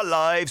 All of our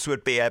lives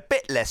would be a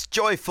bit less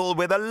joyful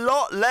with a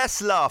lot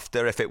less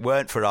laughter if it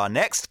weren't for our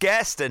next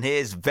guest and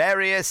his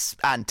various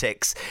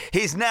antics.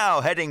 He's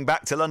now heading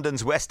back to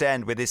London's West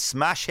End with his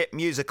smash hit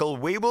musical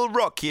We Will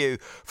Rock You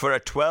for a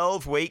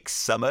 12-week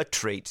summer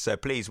treat. So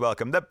please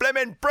welcome the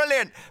blimmin'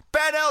 brilliant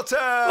Ben Elton!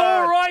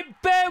 All right,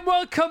 Ben,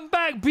 welcome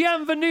back.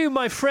 Bienvenue,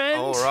 my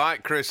friend. All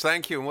right, Chris,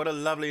 thank you. And what a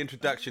lovely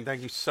introduction.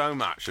 Thank you so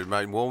much. It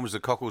warms the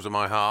cockles of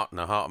my heart and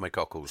the heart of my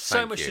cockles.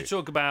 So much to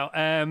talk about.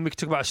 We could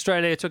talk about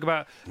Australia, talk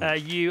about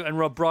you and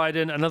Rob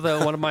Brydon, another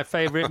one of my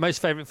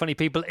most favourite funny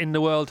people in the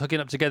world,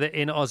 hooking up together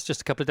in Oz just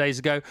a couple of days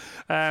ago.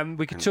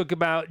 We could talk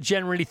about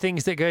generally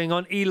things that are going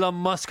on. Elon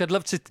Musk, I'd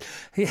love to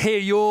hear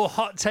your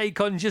hot take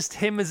on just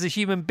him as a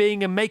human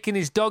being and making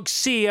his dog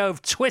CEO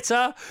of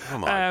Twitter. Oh,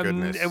 my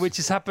goodness. Which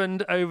has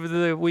happened over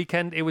the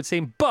weekend, it would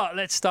seem. But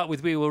let's start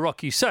with We Will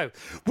Rock You. So,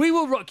 We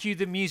Will Rock You,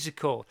 the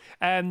musical.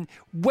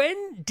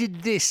 When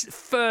did this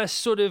first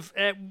sort of...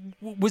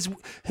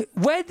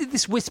 Where did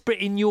this whisper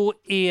in your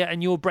ear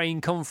and your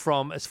brain come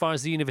from as far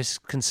as the universe is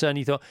concerned?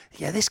 You thought,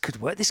 yeah, this could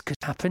work, this could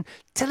happen.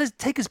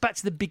 Take us back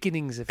to the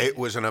beginnings of it. It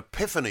was an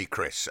epiphany,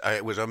 Chris.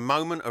 It was a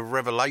moment of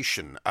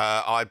revelation.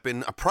 I've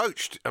been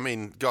approached. I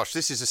mean, gosh,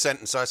 this is a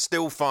sentence I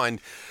still find,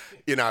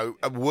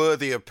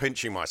 worthy of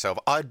pinching myself.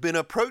 I'd been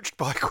approached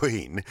by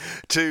Queen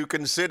to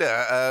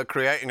consider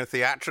creating a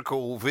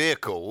theatrical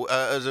vehicle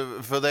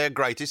for their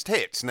greatest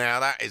hits. Now,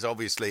 that is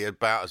obviously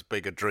about as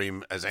big a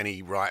dream as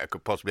any writer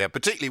could possibly have,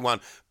 particularly one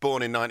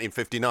born in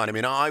 1959. I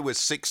mean, I was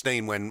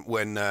 16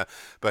 when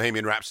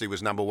Bohemian Rhapsody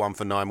was number 1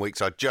 for 9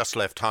 weeks. I'd just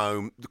left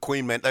home. The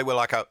Queen meant they were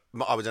like I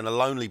was in a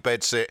lonely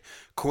bedsit.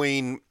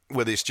 Queen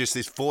with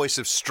this voice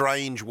of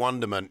strange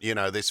wonderment,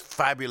 this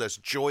fabulous,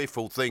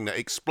 joyful thing that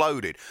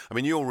exploded. I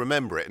mean, you'll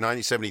remember it.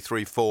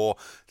 1973, 4,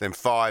 then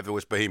 5, it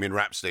was Bohemian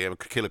Rhapsody, and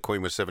Killer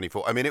Queen was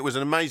 74. I mean, it was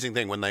an amazing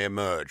thing when they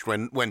emerged,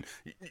 when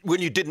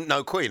you didn't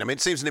know Queen. I mean,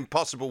 it seems an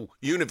impossible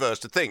universe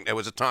to think there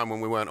was a time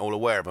when we weren't all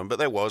aware of them, but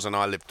there was, and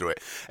I lived through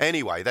it.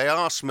 Anyway, they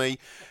asked me,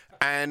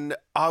 and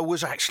I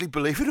was actually,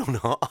 believe it or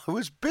not, I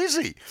was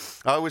busy.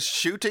 I was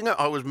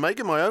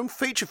making my own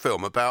feature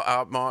film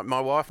about my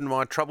wife and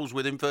my troubles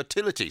with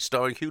infertility,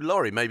 starring Hugh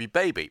Laurie, Maybe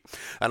Baby.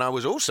 And I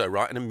was also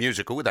writing a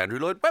musical with Andrew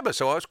Lloyd Webber,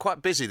 so I was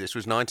quite busy. This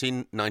was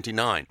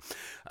 1999.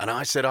 And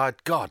I said,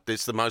 God,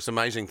 this is the most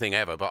amazing thing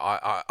ever, but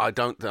I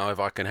don't know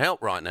if I can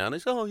help right now. And they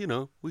said,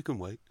 we can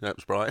wait. That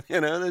was Brian.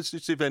 Let's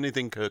just see if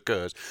anything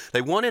occurs.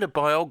 They wanted a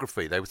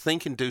biography. They were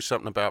thinking do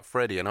something about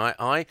Freddie, and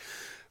I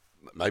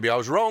maybe I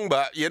was wrong,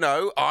 but,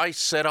 I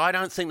said, I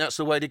don't think that's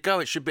the way to go.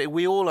 It should be,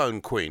 we all own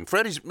Queen.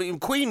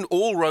 Queen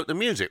all wrote the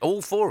music,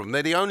 all 4 of them.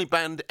 They're the only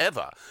band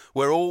ever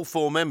where all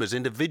 4 members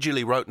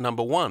individually wrote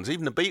number 1s.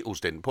 Even the Beatles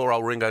didn't. Poor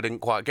old Ringo didn't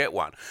quite get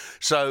one.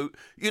 So,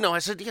 I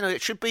said,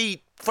 it should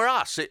be, for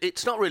us,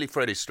 it's not really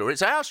Freddie's story.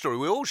 It's our story.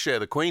 We all share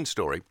the Queen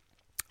story.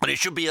 And it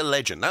should be a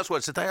legend. That's what I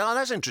said.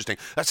 That's interesting.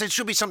 I said, it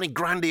should be something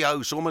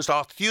grandiose, almost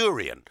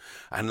Arthurian.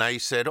 And they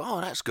said,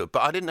 that's good.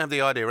 But I didn't have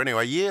the idea.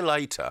 Anyway, a year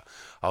later,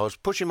 I was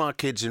pushing my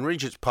kids in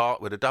Regent's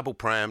Park with a double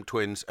pram,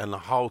 twins, and the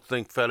whole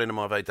thing fell into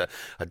my vein.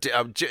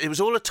 It was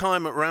all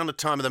around the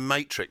time of The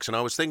Matrix, and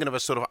I was thinking of a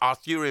sort of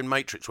Arthurian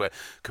Matrix where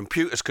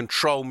computers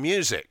control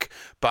music,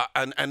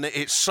 and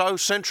it's so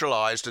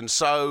centralised and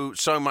so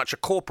much a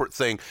corporate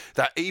thing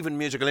that even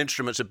musical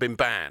instruments have been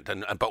banned,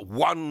 but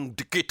one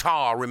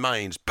guitar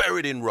remains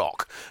buried in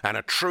rock, and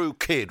a true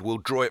kid will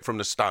draw it from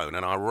the stone.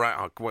 And I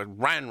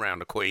ran round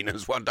the Queen,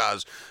 as one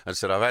does, and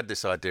said, I've had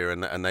this idea,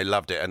 and they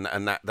loved it,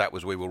 and that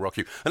was We Will Rock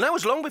You. And that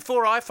was long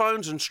before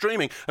iPhones and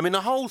streaming. I mean,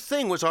 the whole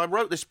thing was, I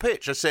wrote this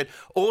pitch. I said,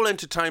 all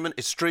entertainment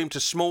is streamed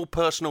to small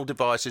personal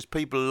devices.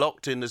 People are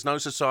locked in. There's no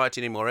society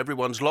anymore.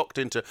 Everyone's locked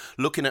into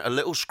looking at a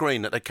little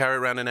screen that they carry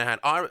around in their hand.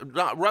 I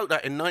wrote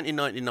that in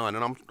 1999,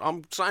 and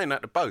I'm saying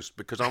that to boast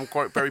because I'm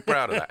quite very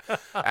proud of that.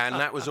 And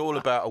that was all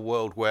about a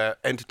world where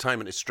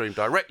entertainment is streamed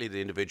directly to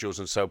the individuals,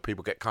 and so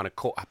people get kind of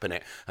caught up in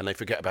it, and they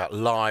forget about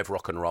live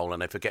rock and roll,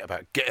 and they forget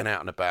about getting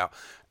out and about,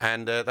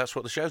 and that's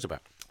what the show's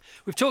about.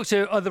 We've talked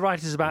to other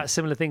writers about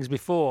similar things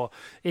before,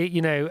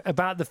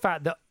 about the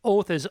fact that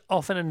authors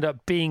often end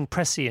up being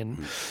prescient.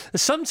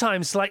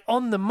 Sometimes, like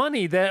On the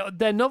Money,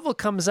 their novel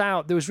comes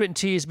out that was written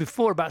 2 years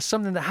before about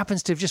something that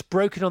happens to have just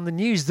broken on the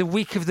news the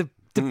week of the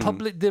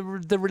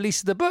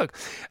release of the book.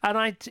 And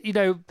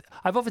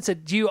I've often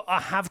said, do you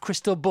have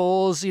crystal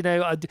balls?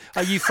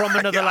 Are you from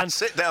another land?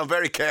 Sit down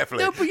very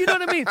carefully. No, but you know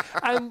what I mean.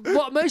 And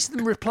what most of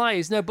them reply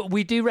is, no, but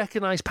we do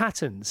recognise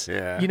patterns.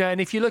 Yeah.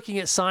 And if you're looking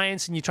at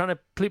science and you're trying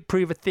to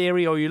prove a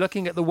theory, or you're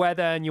looking at the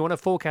weather and you want to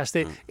forecast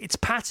it, it's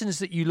patterns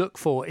that you look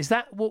for. Is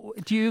that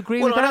what? Do you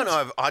agree with that?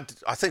 Well, I don't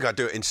know. I think I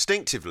do it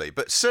instinctively,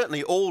 but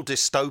certainly all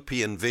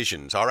dystopian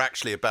visions are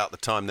actually about the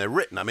time they're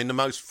written. I mean, the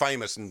most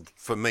famous, and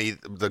for me,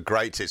 the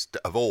greatest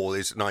of all,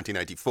 is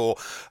 1984,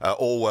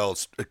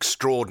 Orwell's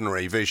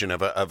extraordinary vision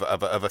of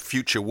a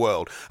future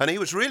world. And he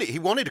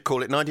wanted to call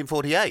it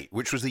 1948,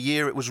 which was the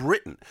year it was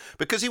written,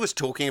 because he was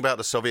talking about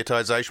the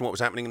Sovietization, what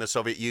was happening in the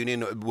Soviet Union.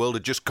 The world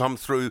had just come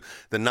through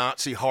the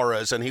Nazi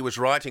horrors, and he was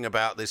writing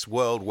about this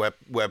world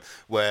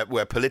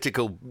where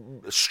political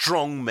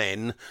strong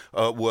men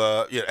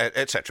were,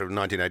 etc. in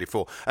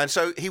 1984. And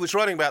so he was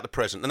writing about the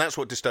present, and that's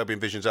what dystopian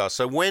visions are.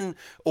 So when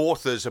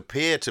authors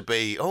appear to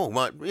be,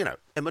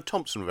 Emma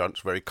Thompson once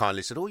very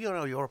kindly said,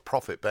 you're a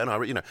prophet, Ben.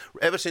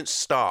 Ever since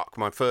Stark,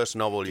 my first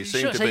novel, you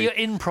seem to be... You're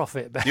in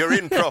profit, Ben. You're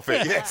in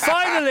profit, yes.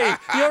 Finally,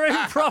 you're in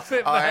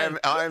profit, Ben.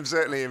 I am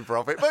certainly in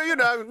profit. But,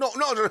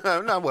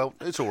 well,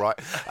 it's all right.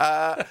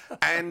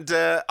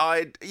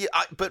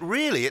 But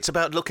really, it's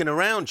about looking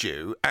around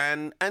you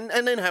and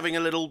then having a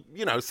little,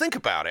 think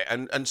about it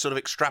and sort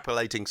of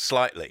extrapolating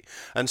slightly.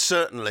 And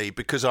certainly,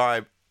 because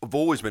I've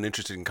always been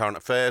interested in current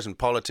affairs and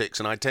politics,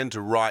 and I tend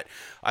to write.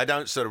 I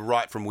don't sort of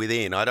write from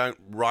within. I don't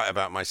write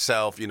about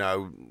myself,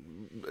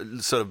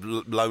 sort of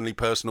lonely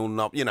personal.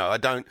 I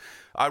don't.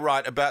 I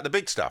write about the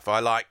big stuff. I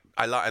like,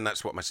 and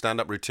that's what my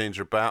stand-up routines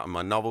are about, and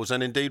my novels,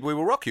 and indeed We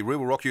Will Rock You. We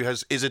Will Rock You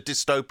is a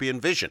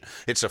dystopian vision.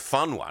 It's a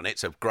fun one.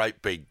 It's a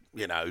great big,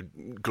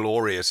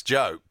 glorious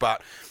joke,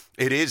 but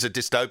it is a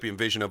dystopian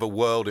vision of a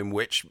world in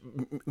which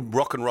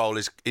rock and roll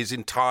is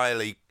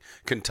entirely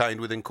contained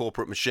within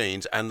corporate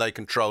machines, and they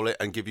control it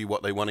and give you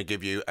what they want to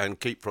give you and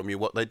keep from you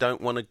what they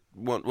don't want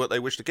what they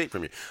wish to keep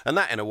from you. And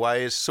that, in a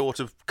way, is sort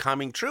of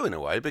coming true in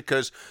a way,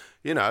 because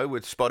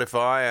with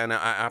Spotify and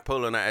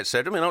Apple and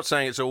etc. I'm not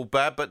saying it's all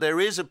bad, but there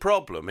is a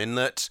problem in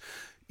that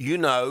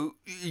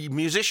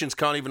musicians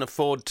can't even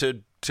afford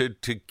to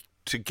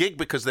gig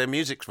because their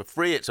music's for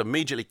free. It's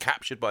immediately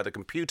captured by the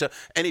computer.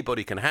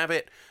 Anybody can have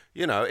it.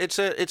 It's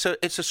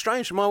a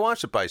strange. My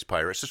wife's a bass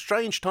player. It's a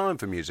strange time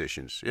for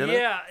musicians.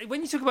 Yeah,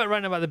 when you talk about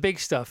writing about the big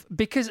stuff,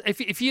 because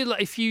if you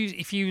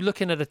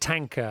looking at a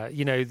tanker,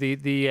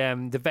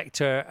 the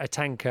vector a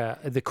tanker,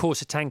 the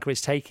course a tanker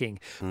is taking,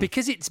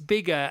 because it's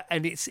bigger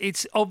and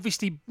it's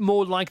obviously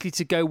more likely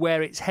to go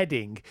where it's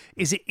heading.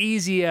 Is it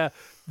easier,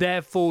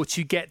 therefore,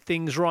 to get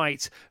things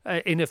right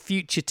in a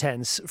future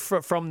tense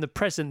from the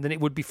present than it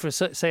would be for,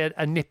 say,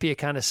 a nippier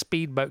kind of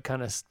speedboat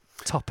kind of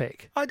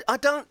topic? I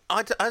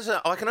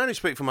can only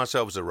speak for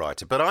myself as a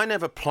writer, but I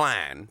never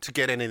plan to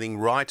get anything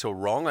right or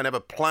wrong. I never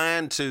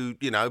plan to,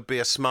 be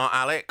a smart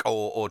aleck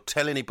or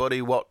tell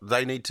anybody what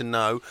they need to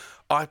know.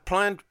 I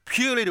plan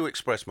purely to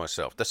express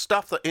myself. The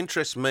stuff that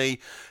interests me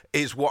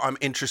is what I'm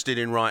interested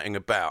in writing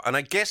about. And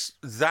I guess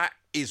that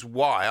is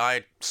why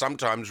I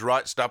sometimes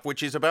write stuff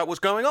which is about what's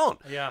going on.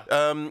 Yeah.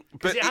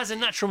 But it has a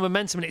natural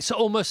momentum, and it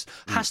almost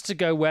has to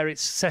go where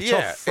it's set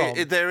off from.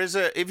 There is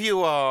if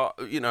you are,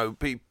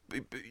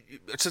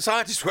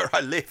 society's where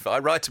I live. I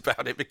write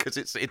about it because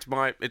it's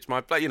my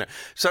play.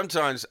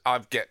 Sometimes I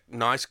get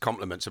nice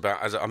compliments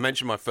about, as I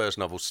mentioned, my first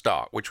novel,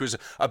 Stark, which was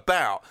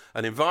about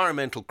an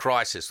environmental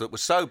crisis that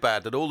was so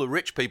bad that all the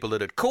rich people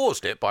that had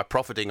caused it by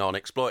profiting on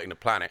exploiting the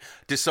planet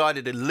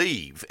decided to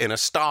leave in a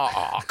star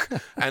arc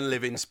and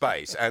live in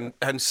space. And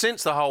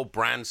since the whole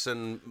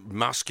Branson,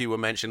 Musk you were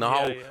mentioning, the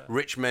whole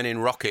rich men in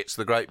rockets,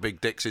 the great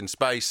big dicks in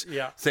space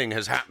thing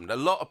has happened. A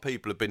lot of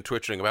people have been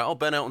twittering about,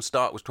 Ben Elton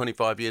Stark was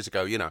 25 years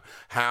ago,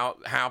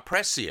 how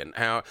prescient,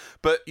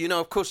 but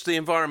of course the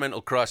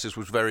environmental crisis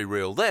was very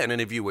real then,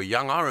 and if you were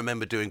young, I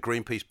remember doing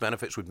Greenpeace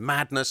benefits with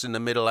madness in the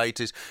middle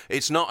 80s.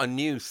 It's not a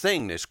new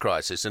thing, this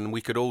crisis, and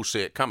we could all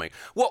see it coming.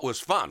 What was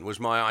fun was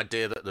my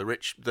idea that the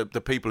rich, the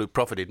people who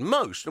profited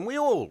most, and we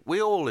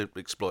all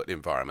exploit the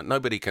environment.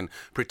 Nobody can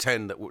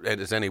pretend that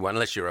there's anyone,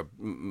 unless you're a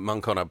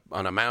monk on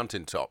a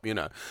mountaintop,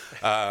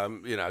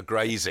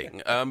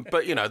 grazing.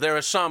 But there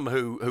are some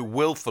who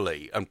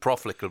willfully and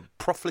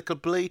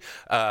profitably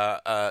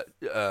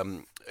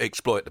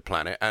exploit the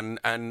planet,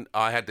 and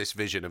I had this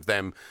vision of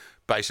them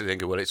basically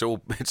thinking, well, it's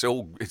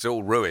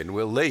all ruined,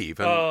 we'll leave,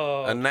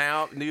 and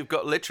now you've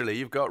got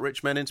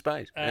rich men in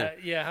space.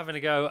 Having a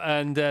go,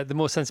 and the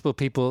more sensible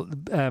people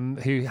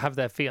who have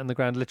their feet on the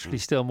ground literally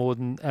still more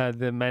than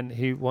the men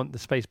who want the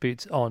space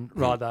boots on,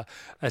 rather,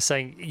 are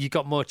saying you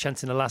got more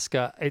chance in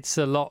Alaska. It's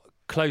a lot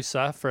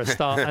closer for a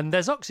start, and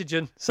there's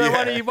oxygen. So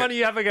why don't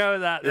you have a go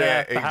at that?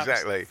 There, perhaps,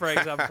 exactly. For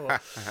example.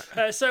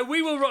 So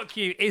We Will Rock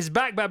You is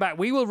back.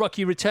 We Will Rock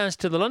You returns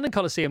to the London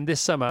Coliseum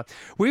this summer.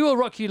 We Will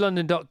Rock You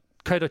London.co.uk.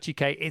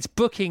 It's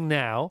booking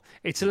now.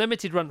 It's a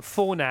limited run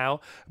for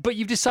now, but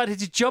you've decided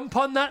to jump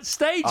on that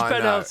stage,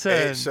 Ben Elton.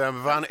 It's a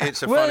funny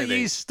thing. Will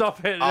you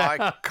stop it now?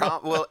 I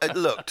can't. Well,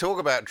 look, talk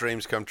about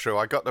dreams come true.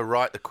 I got to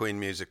write the Queen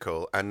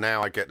musical, and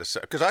now I get to,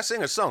 because I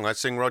sing a song. I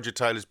sing Roger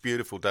Taylor's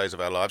 "Beautiful Days of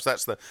Our Lives."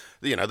 That's the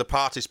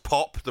party's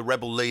Pop, the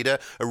rebel leader,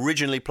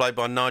 originally played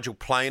by Nigel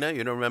Planer.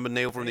 Remember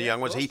Neil from The Young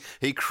Ones?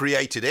 He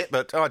created it,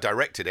 but I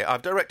directed it.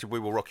 I've directed "We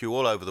Will Rock You"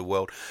 all over the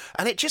world,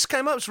 and it just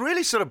came up. It's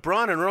really sort of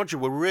Brian and Roger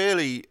were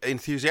really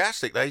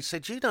enthusiastic. They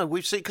said,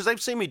 we've seen, because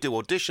they've seen me do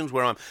auditions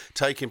where I'm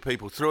taking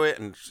people through it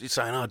and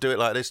saying, do it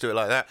like this, do it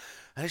like that.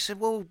 And they said,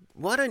 well,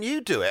 why don't you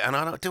do it? And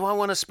I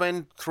want to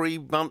spend 3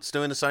 months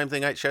doing the same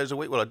thing, 8 shows a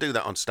week? Well, I do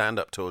that on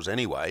stand-up tours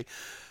anyway.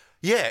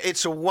 Yeah,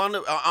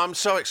 I'm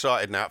so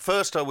excited now. At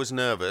first, I was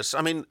nervous.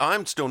 I mean,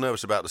 I'm still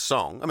nervous about the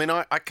song. I mean,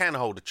 I can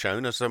hold a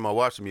tune. So my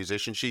wife's a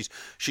musician. She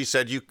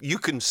said, you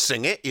can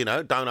sing it,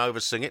 don't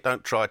over-sing it,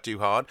 don't try too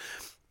hard.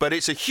 But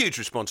it's a huge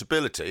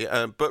responsibility.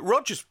 But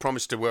Roger's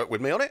promised to work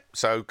with me on it.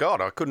 So, God,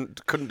 I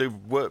couldn't do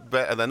work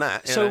better than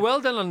that. So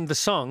well done on the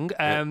song.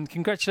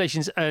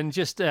 Congratulations, and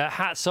just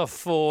hats off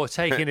for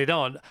taking it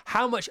on.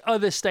 How much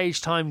other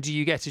stage time do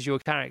you get as your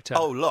character?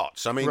 Oh,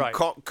 lots. I mean, right.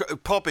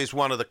 Pop is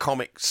one of the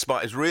comic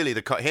is really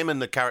him and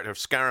the character of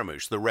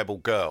Scaramouche, the rebel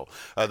girl,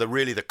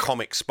 really the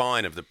comic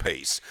spine of the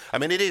piece. I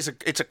mean, it's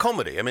a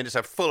comedy. I mean, it's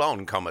a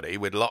full-on comedy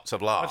with lots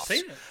of laughs. I've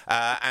seen it.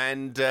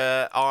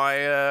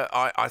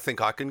 I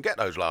think I can get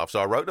those laughs.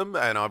 I wrote them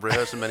and I've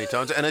rehearsed them many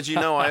times. And as you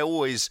know,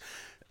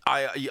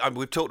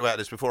 we've talked about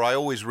this before. I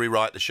always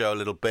rewrite the show a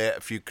little bit,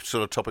 a few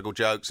sort of topical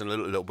jokes and a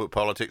little bit of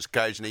politics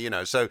occasionally,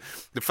 So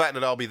the fact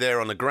that I'll be there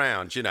on the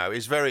ground,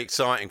 is very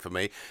exciting for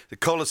me. The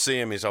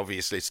Coliseum is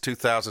obviously, it's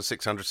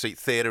 2,600 seat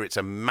theatre. It's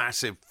a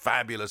massive,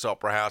 fabulous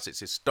opera house.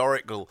 It's a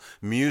historical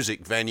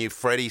music venue.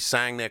 Freddie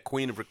sang there.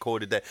 Queen have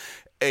recorded there.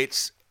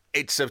 It's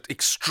an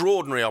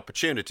extraordinary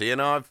opportunity, and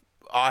I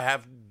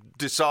have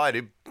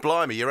decided,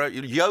 blimey,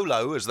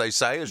 YOLO, as they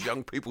say, as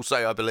young people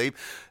say, I believe.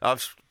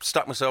 I've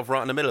stuck myself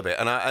right in the middle of it,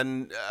 and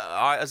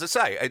I, as I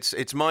say,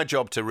 it's my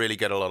job to really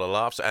get a lot of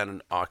laughs,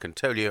 and I can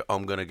tell you,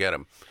 I'm going to get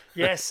them.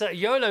 Yes,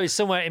 YOLO is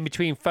somewhere in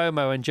between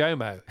FOMO and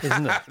JOMO,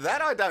 isn't it?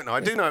 That I don't know. I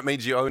do know it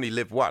means you only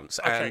live once,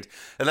 and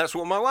that's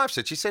what my wife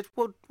said. She said,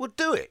 "Well,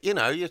 do it. You're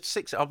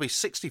I'll be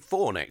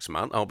 64 next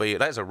month.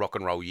 That's a rock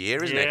and roll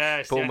year, isn't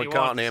it? Paul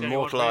McCartney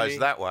immortalised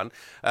that one.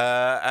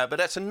 But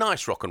that's a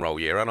nice rock and roll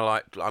year,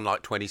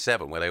 unlike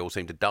 27, where they all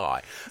seem to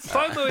die.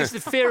 FOMO is the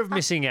fear of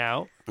missing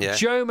out. Yeah.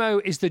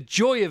 JOMO is the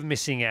joy of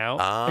missing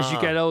out as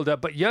you get older,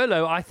 but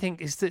YOLO, I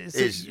think,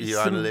 is you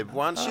only live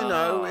once.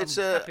 It's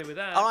happy with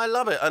that. I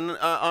love it, and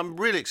I'm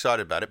really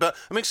excited about it. But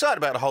I'm excited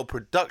about the whole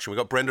production. We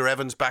got Brenda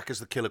Evans back as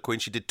the Killer Queen.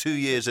 She did 2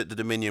 years at the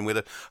Dominion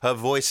with her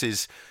voice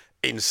is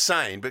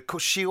insane, but of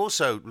course she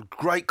also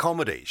great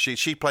comedy.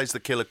 She plays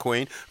the Killer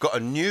Queen. Got a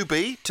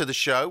newbie to the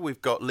show.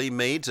 We've got Lee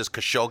Meads as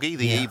Khashoggi,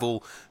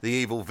 the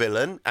evil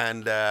villain,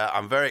 and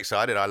I'm very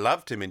excited. I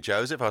loved him in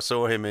Joseph. I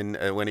saw him in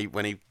when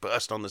he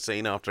burst on the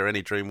scene after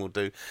Any Dream Will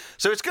Do.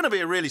 So it's going to be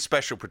a really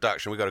special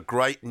production. We've got a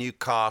great new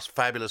cast,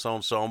 fabulous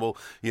ensemble.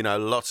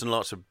 Lots and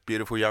lots of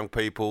beautiful young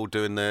people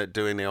doing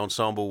the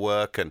ensemble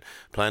work and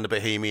playing the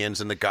Bohemians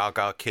and the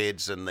Gaga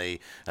Kids and the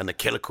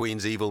Killer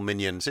Queen's evil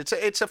minions.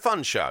 It's a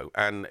fun show,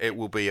 and it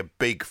will be a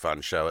big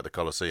fun show at the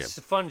Coliseum. It's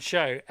a fun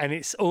show, and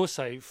it's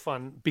also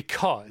fun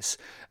because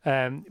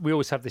we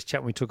always have this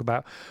chat when we talk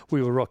about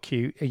We Will Rock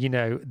You.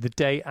 The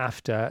day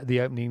after the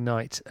opening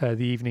night, the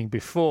evening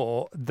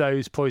before,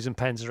 those poison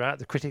pens are out.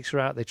 The critics are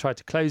out. They tried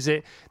to close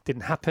it.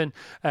 Didn't happen.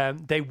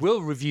 They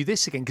will review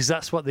this again because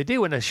that's what they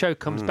do when a show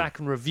comes back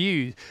and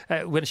review.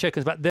 When a show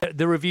comes back,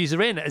 the reviews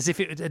are in as if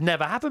it had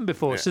never happened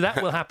before. So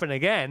that will happen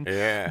again.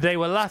 Yeah. They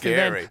were laughing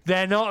Scary. then.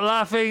 They're not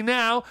laughing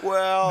now.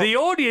 Well, the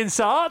audience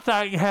are.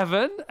 Thank heaven.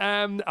 Kevin.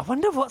 I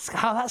wonder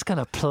how that's going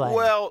to play.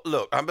 Well,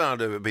 look, I'm going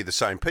to be the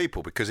same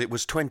people because it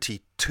was 21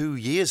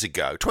 years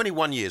ago,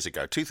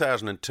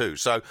 2002.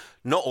 So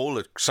not all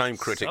the same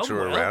critics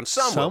are around.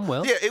 Some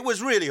will. Yeah, it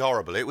was really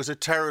horrible. It was a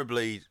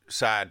terribly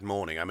sad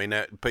morning. I mean,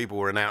 people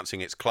were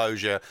announcing its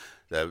closure.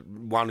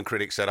 One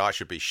critic said I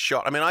should be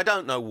shot. I mean, I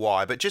don't know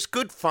why, but just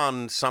good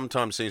fun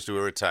sometimes seems to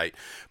irritate.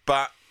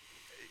 But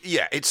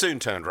yeah, it soon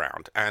turned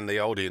round, and the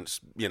audience,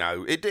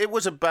 it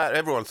was about.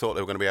 Everyone thought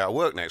they were going to be out of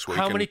work next week.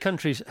 How many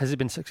countries has it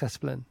been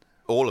successful in?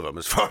 All of them,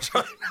 as far as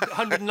I know.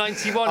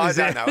 191, I is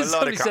don't it?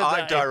 know.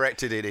 I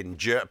directed it in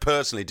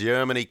personally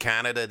Germany,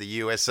 Canada, the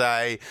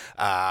USA,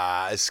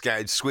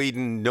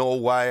 Sweden,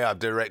 Norway. I've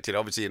directed,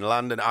 obviously, in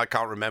London. I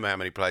can't remember how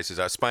many places.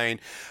 Spain.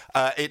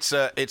 It's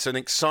an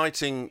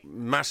exciting,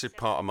 massive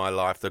part of my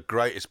life. The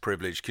greatest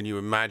privilege. Can you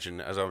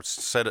imagine? As I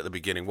said at the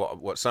beginning,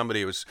 what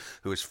somebody who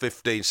was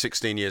 15,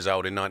 16 years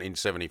old in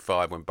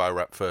 1975 when Bo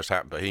Rap first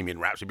happened, Bohemian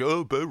Rhapsody.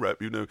 Oh, Bo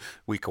Rap,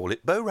 we call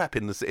it Bo Rap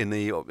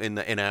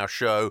in our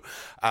show.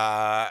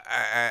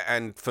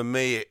 And for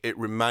me, it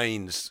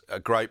remains a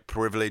great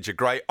privilege, a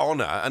great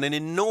honour, and an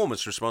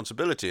enormous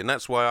responsibility. And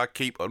that's why I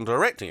keep on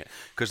directing it,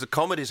 because the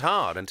comedy's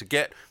hard, and to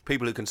get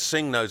people who can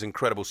sing those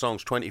incredible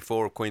songs,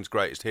 24 of Queen's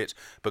greatest hits,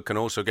 but can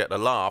also get the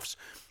laughs,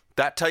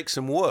 that takes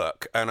some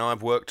work. And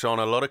I've worked on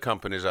a lot of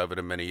companies over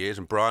the many years,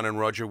 and Brian and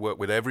Roger work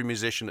with every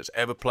musician that's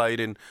ever played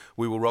in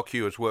We Will Rock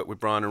You has worked with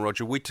Brian and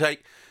Roger. We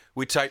take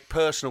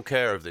personal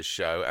care of this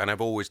show, and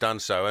have always done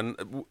so.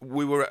 And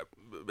we were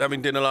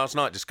having dinner last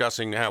night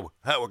discussing how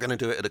we're going to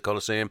do it at the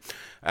Coliseum,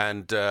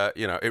 and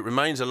it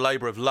remains a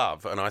labour of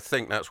love, and I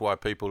think that's why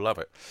people love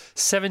it.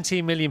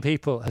 17 million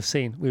people have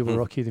seen We Will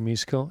Rock You the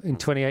musical in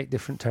 28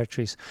 different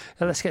territories.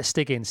 Now let's get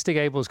Stig in. Stig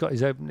Abel's got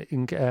his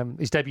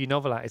debut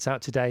novel out. It's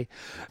out today.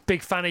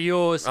 Big fan of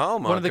yours. Oh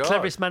my God. One of the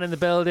cleverest men in the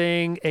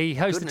building. He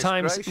hosts the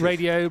Times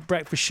Radio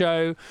breakfast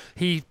show.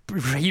 He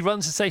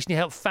runs the station. He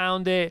helped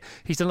found it.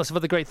 He's done lots of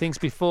other great things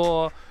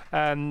before.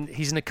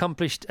 He's an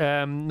accomplished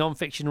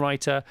non-fiction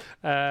writer.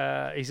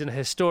 He's an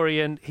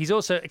historian. He's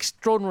also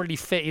extraordinarily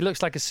fit. He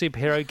looks like a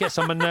superhero. He gets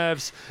on my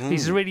nerves.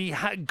 He's a really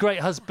great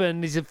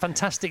husband. He's a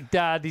fantastic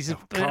dad. He's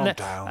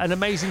an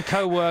amazing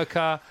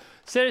co-worker.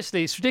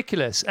 Seriously, it's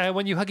ridiculous.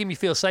 When you hug him, you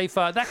feel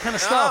safer. That kind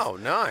of stuff. Oh,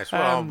 nice.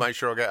 Well, I'll make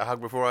sure I get a hug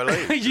before I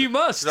leave. You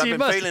must. I've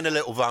been feeling a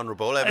little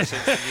vulnerable ever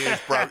since the news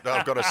broke that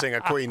I've got to sing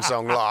a Queen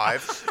song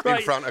live in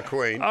front of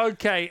Queen.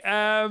 Okay.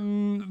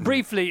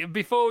 Briefly,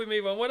 before we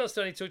move on, what else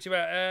do I need to talk to you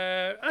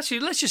about? Actually,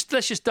 let's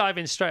just dive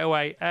in straight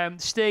away.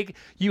 Stig,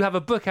 you have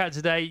a book out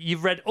today.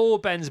 You've read all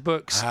Ben's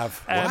books. I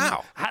have.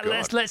 Wow.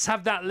 Let's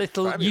have that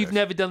little. Fabulous. You've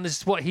never done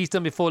this. What he's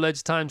done before loads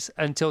of times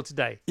until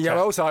today. Yeah.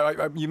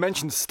 Also, you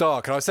mentioned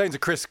Stark, and I was saying to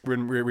Chris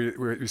when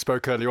we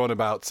spoke earlier on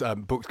about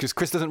books, because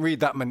Chris doesn't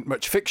read that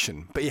much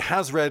fiction, but he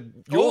has read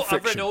your fiction.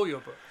 I've read all your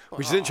books.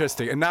 Which is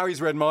interesting. And now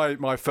he's read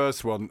my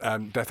first one,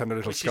 Death and a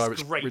Little Sky,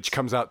 which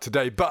comes out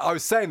today. But I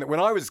was saying that when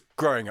I was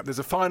growing up, there's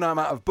a finite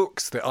amount of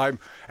books that I'm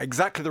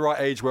exactly the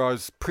right age where I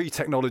was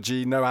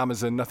pre-technology, no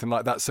Amazon, nothing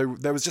like that. So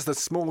there was just a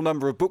small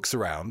number of books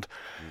around.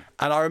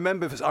 And I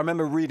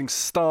remember reading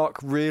Stark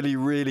really,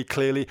 really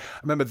clearly. I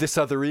remember This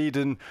Other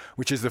Eden,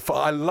 which is This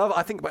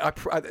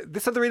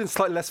Other Eden's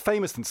slightly less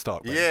famous than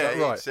Stark. Yeah, is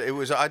that right? It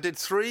was. I did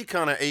 3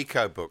 kind of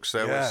eco books.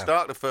 There was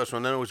Stark, the first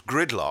one, then there was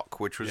Gridlock,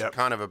 which was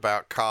kind of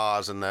about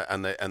cars and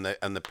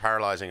the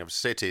paralysing of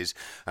cities.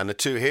 And the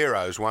 2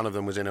 heroes, one of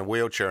them was in a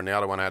wheelchair and the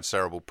other one had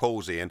cerebral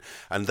palsy, and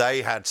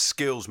they had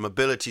skills,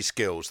 mobility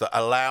skills that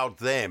allowed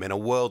them, in a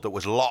world that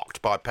was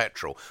locked by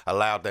petrol,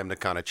 allowed them to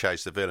kind of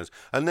chase the villains.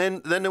 And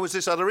then there was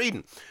This Other Eden,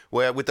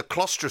 where with the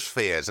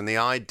claustrospheres and the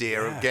idea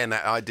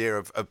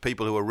of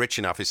people who are rich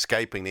enough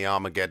escaping the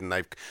Armageddon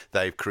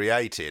they've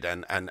created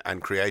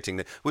and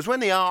creating was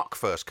when the Ark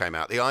first came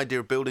out. The idea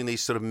of building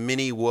these sort of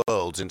mini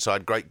worlds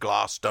inside great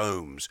glass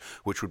domes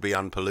which would be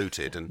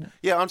unpolluted. And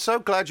I'm so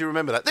glad you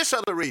remember that. This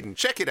Other Eden,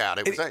 check it out.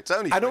 It's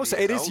only. And also,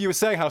 it is. You were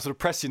saying how sort of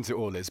prescient it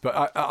all is,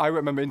 but I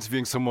remember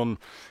interviewing someone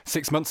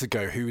 6 months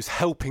ago who was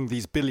helping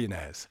these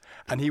billionaires,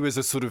 and he was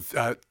a sort of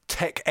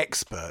tech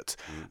expert,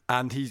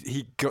 and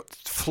he got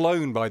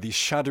flown by these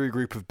shadowy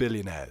group of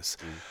billionaires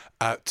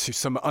to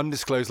some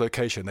undisclosed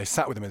location. They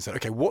sat with him and said,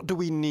 okay, what do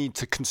we need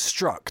to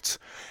construct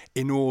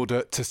in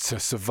order to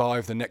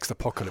survive the next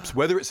apocalypse?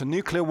 Whether it's a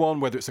nuclear one,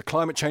 whether it's a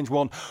climate change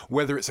one,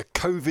 whether it's a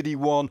COVID-y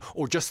one,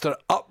 or just an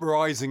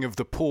uprising of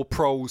the poor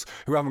proles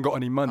who haven't got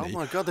any money. Oh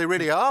my God, they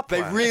really are.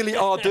 They really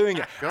are doing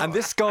it. And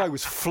this guy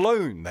was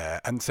flown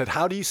there and said,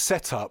 how do you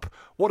set up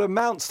what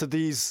amounts to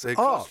these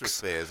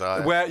arcs?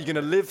 Where you're going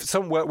to live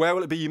somewhere, where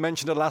will it be? You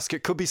mentioned Alaska.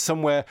 It could be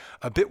somewhere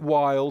a bit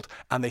wild,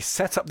 and they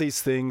set up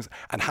these things,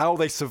 and how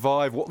they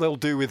survive, what they'll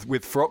do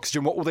for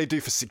oxygen, what will they do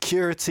for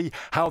security,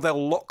 how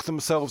they'll lock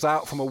themselves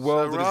out from a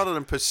world. So rather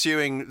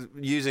than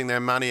using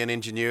their money and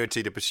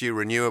ingenuity to pursue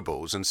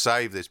renewables and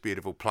save this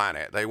beautiful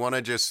planet, they want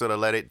to just sort of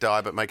let it die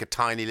but make a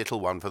tiny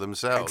little one for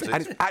themselves.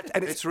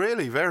 It's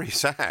really very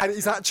sad. And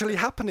it's actually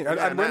happening.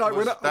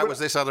 That was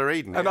This Other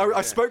Eden. And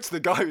I spoke to the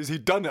guy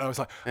who'd done it. I was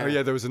like, oh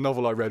yeah, there was a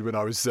novel I read when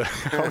I was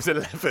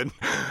 11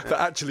 that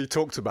actually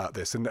talked about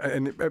this, and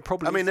it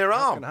probably. I mean, there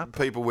are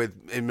people with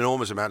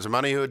enormous amounts of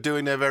money who are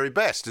doing their very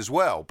best as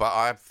well, but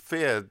I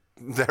fear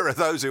there are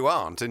those who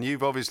aren't, and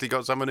you've obviously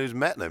got someone who's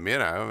met them.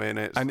 I mean,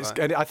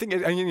 and I think,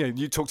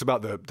 you talked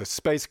about the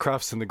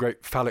spacecrafts and the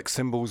great phallic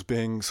symbols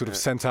being sort of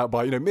sent out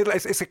by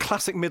it's a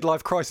classic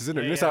midlife crisis, isn't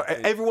it?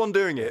 Everyone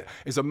doing it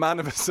is a man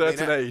of a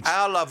certain age.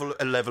 Our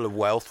level of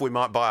wealth, we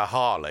might buy a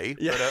Harley,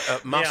 but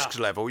at Musk's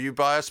level, you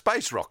buy a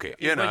space rocket.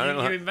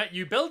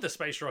 You build a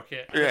space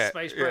rocket. A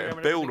space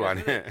program build one.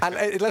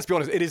 And let's be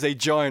honest, it is a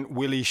giant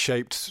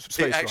willy-shaped space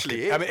rocket. It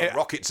actually is. I mean,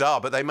 rockets are,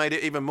 but they made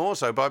it even more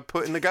so by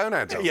putting the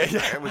gonads on.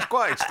 It was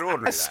quite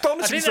extraordinary.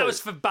 Astonishing. I think that was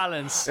for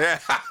balance. Yeah.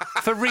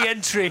 For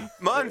re-entry.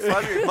 Mine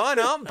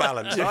aren't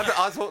balanced.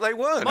 I thought they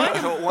weren't. I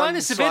thought mine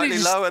is severely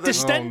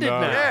distended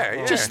now.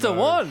 Yeah, just the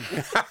one.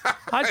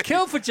 I'd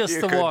kill for just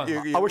the one.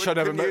 I wish I'd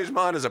never used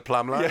mine as a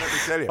plumb line. Let me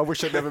tell you. I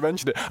wish I'd never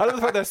mentioned it. I love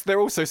the fact they're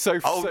also so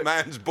old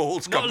man's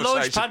balls not conversation. Not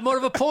a launch pad, more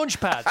of a paunch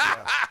pad.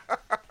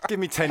 Give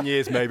me 10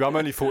 years, maybe. I'm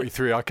only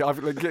 43.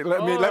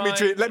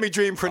 Let me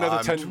dream for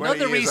another 10.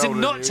 Another reason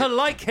not to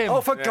like him.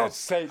 Oh, for God's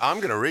sake! I'm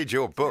going to read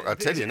your book. I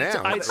tell you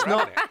now.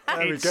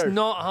 It's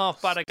not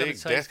half bad.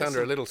 Big Death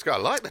Under a Little Sky. I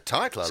like the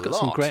title a lot. It's got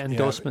some great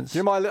endorsements.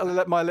 My little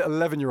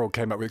 11-year-old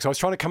came up with it. So I was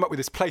trying to come up with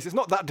this place. It's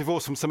not that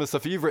divorced from some of the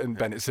stuff you've written,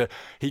 Ben. It's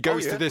he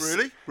goes to this.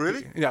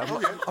 Really? Yeah.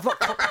 I've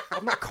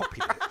not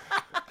copied it.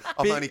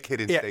 I'm only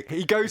kidding, Stig.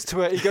 He goes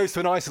to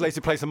an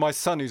isolated place, and my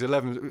son, who's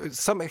 11,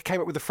 came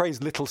up with the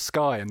phrase "little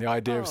sky" and the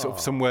idea of sort of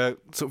somewhere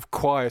sort of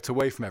quiet,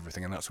 away from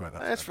everything, and that's where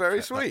that's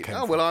very sweet.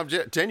 I'm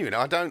genuine.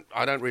 I don't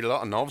read a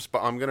lot of novels,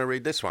 but I'm going to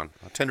read this one.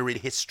 I tend to read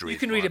history. You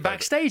can read it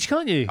backstage,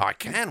 can't you? I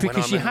can,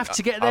 because you have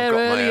to get there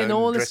early and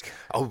all this.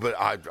 Oh, but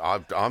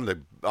I'm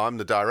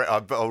the director.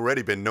 I've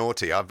already been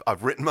naughty.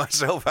 I've written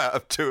myself out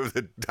of 2 of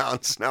the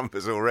dance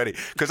numbers already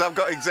because I've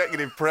got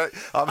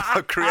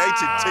I've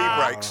created tea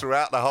breaks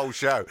throughout the whole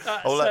show.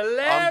 That's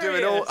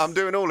hilarious. I'm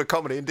doing all the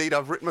comedy. Indeed,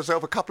 I've written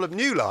myself a couple of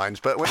new lines.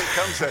 But when it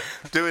comes to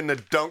doing the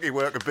donkey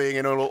work of being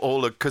in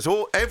because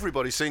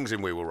everybody sings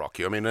in We Will Rock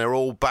You. I mean, they're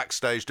all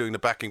backstage doing the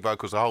backing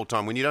vocals the whole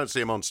time. When you don't see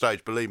them on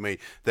stage, believe me,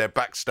 they're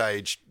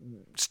backstage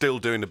still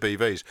doing the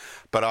BVs.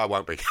 But I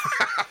won't be.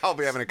 I'll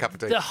be having a cup of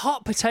tea. The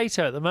hot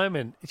potato at the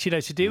moment,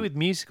 to do with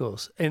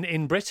musicals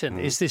in Britain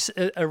is this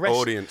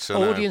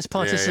audience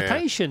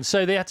participation. Yeah.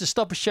 So they had to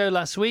stop a show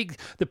last week.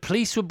 The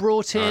police were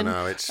brought in. I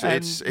know, it's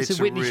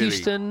Whitney really...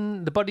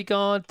 Houston, the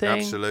bodyguard thing.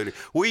 Absolutely.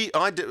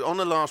 I did, on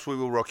the last We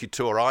Will Rock You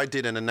tour, I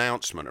did an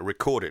announcement, I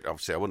recorded.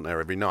 Obviously, I wasn't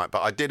there every night,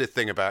 but I did a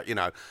thing about,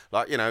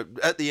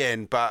 at the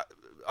end, but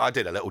I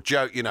did a little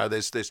joke,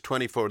 there's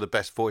 24 of the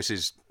best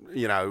voices,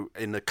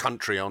 in the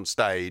country on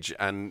stage,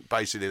 and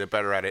basically they're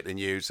better at it than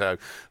you, so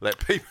let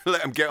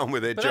them get on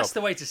with their job. That's the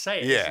way to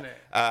say it, isn't it?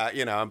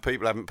 And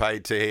people haven't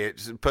paid to hear it.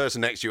 The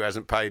person next to you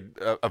hasn't paid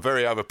a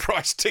very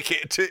overpriced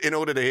ticket in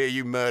order to hear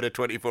you murder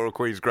 24 of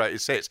Queen's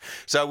greatest hits.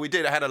 So we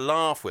had a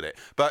laugh with it.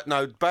 But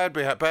no, bad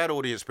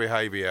audience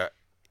behaviour.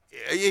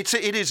 It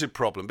is a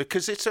problem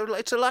because it's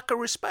a lack of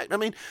respect. I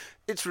mean,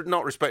 it's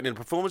not respecting the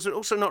performers, but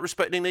also not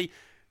respecting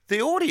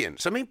the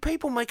audience. I mean,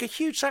 people make a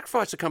huge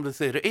sacrifice to come to the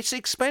theatre. It's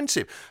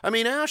expensive. I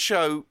mean, our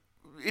show,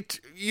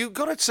 you've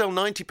got to sell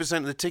 90%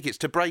 of the tickets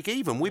to break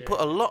even. We put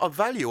a lot of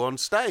value on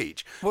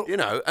stage,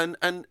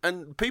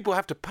 and people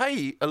have to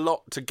pay a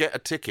lot to get a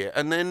ticket,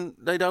 and then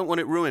they don't want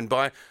it ruined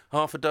by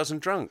half a dozen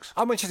drunks.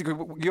 I'm interested.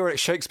 You're a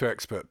Shakespeare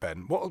expert,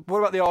 Ben. What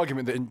about the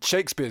argument that in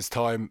Shakespeare's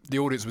time the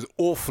audience was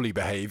awfully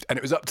behaved, and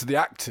it was up to the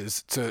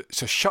actors to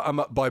shut them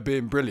up by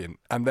being brilliant,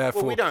 and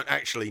therefore... Well, we don't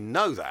actually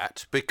know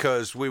that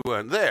because we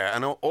weren't there,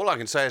 and all I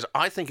can say is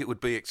I think it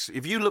would be...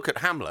 If you look at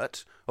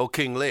Hamlet or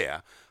King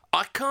Lear,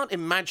 I can't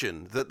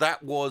imagine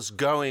that was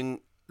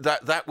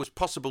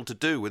possible to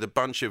do with a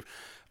bunch of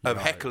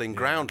heckling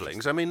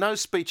groundlings. I mean,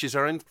 those speeches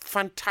are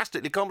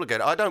fantastically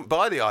complicated. I don't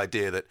buy the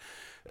idea that...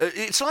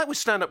 it's like with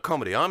stand-up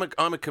comedy. I'm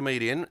a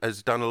comedian,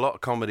 has done a lot of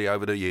comedy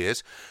over the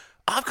years.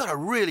 I've got a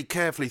really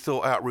carefully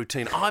thought-out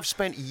routine. I've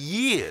spent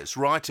years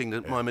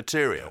writing my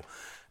material.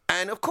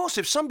 And, of course,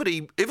 if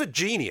a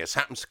genius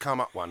happens to come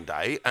up one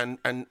day and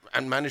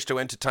manage to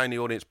entertain the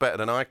audience better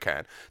than I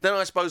can, then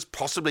I suppose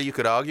possibly you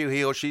could argue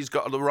he or she's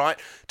got the right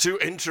to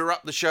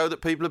interrupt the show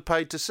that people have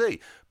paid to see.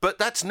 But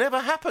that's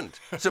never happened.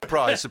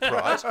 Surprise,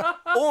 surprise.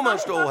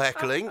 Almost all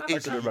heckling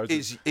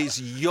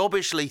is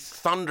yobbishly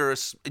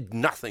thunderous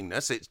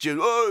nothingness. It's just,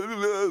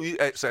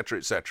 et cetera,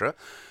 et cetera.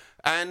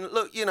 And,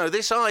 look,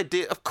 this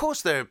idea, of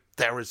course there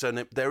is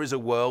a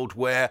world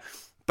where...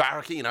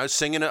 barracking,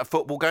 singing at a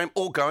football game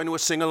or going to a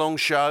sing-along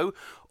show,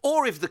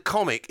 or if the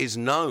comic is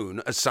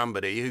known as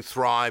somebody who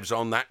thrives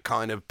on that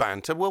kind of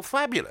banter, well,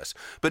 fabulous.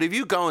 But if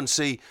you go and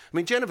see... I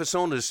mean, Jennifer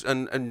Saunders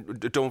and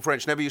Dawn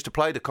French never used to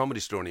play the Comedy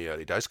Store in the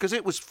early days because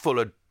it was full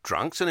of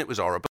drunks and it was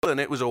horrible and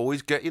it was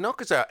always get your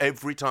knockers out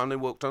every time they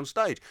walked on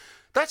stage.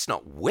 That's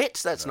not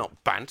wit, that's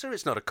not banter,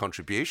 it's not a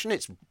contribution,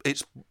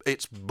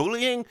 it's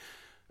bullying...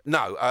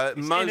 No, it's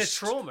inner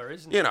trauma,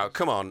 isn't it?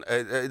 Come on.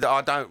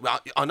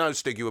 I know,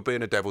 Stig, you were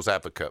being a devil's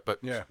advocate, but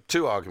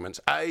 2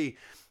 arguments. A,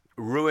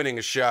 ruining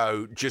a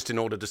show just in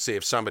order to see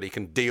if somebody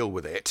can deal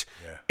with it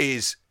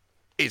is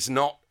it's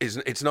not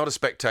a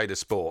spectator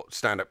sport.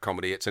 Stand-up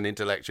comedy, it's an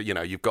intellectual. You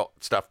know, you've got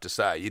stuff to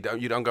say. You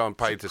don't go and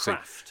pay to see.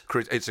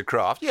 It's a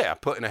craft. Yeah,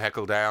 putting a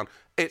heckle down.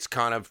 It's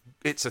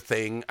a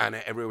thing, and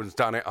everyone's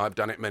done it. I've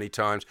done it many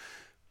times.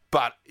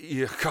 But,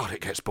 God,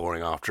 it gets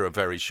boring after a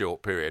very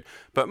short period.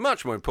 But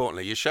much more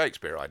importantly, your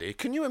Shakespeare idea.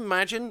 Can you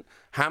imagine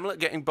Hamlet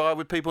getting by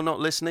with people not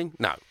listening?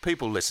 No,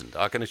 people listened.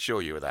 I can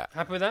assure you of that.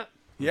 Happy with that?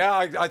 Yeah,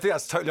 I think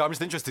that's totally. I'm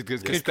just interested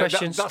because Good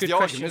questions, that's good the argument,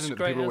 questions, isn't it? That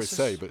great people always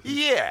say, answers. but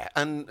Yeah,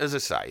 and as I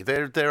say,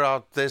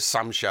 there's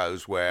some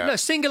shows where No,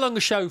 sing along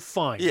a show,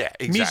 fine. Yeah,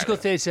 exactly. Musical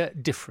theatre,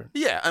 different.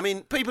 Yeah, I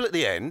mean, people at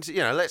the end,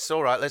 let's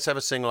have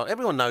a sing along.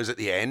 Everyone knows at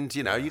the end,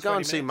 you go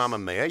and see 20 Mamma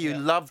Mia. You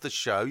love the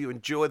show. You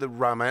enjoy the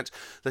romance.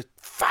 The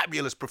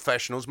fabulous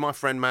professionals. My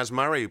friend Maz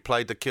Murray, who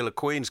played the Killer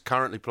Queen, is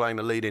currently playing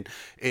the lead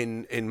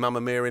in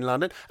Mamma Mia in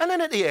London. And then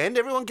at the end,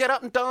 everyone get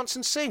up and dance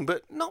and sing,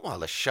 but not while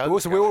the show.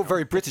 also we're all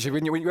very British.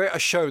 When you're at a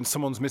show and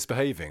someone's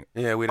misbehaving,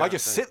 I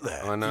just sit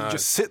there. I know. You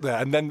just sit there,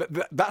 and then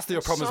that's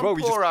the problem as well.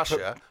 We Poor just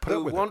usher put who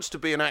up with wants to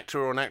be an actor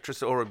or an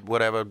actress or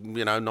whatever,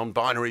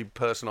 non-binary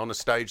person on a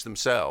stage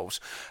themselves,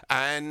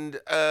 and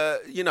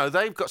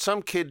they've got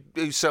some kid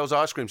who sells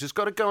ice creams who's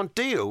got to go and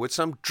deal with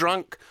some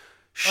drunk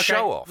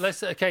show off.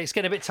 It's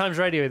getting a bit Times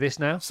Radio this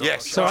now.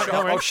 Yes. Sorry,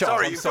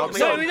 you got me.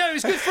 No, it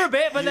was good for a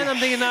bit, but then I'm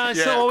thinking, no, it's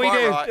Yeah, not what we quite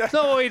do. right. It's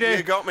not what we do.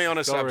 You got me on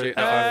a subject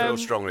that I feel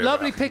strongly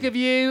Lovely about. pic of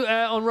you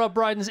on Rob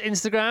Brydon's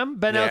Instagram.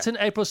 Ben Elton,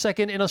 April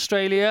 2nd in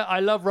Australia. I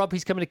love Rob.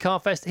 He's coming to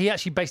Carfest. He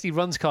actually basically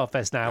runs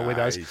Carfest now with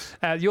us.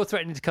 You're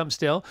threatening to come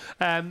still.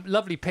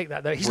 Lovely pic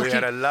that, though. We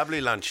had a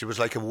lovely lunch. It was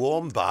like a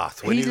warm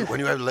bath. When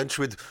you have lunch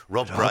with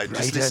Rob Brydon,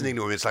 just listening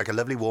to him, it's like a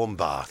lovely warm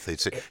bath.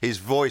 His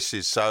voice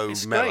is so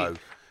mellow. Great.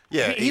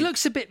 Yeah, he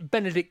looks a bit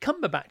Benedict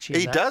Cumberbatchy.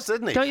 He does,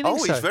 doesn't he? Don't you think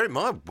so? He's very.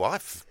 My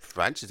wife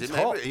fancies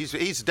him.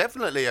 He's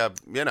definitely a.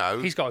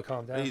 He's got to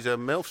calm down. He's a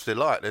MILF's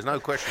delight. There's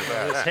no question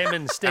about It's that. him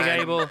and Stig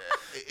Abel.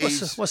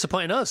 What's the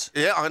point in us?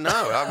 Yeah, I know.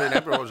 I mean,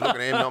 everyone was looking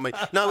at him, not me.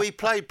 No, he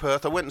played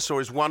Perth. I went and saw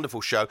his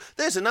wonderful show.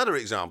 There's another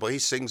example. He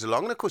sings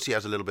along, and of course he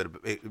has a little bit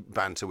of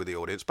banter with the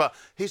audience, but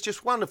he's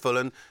just wonderful,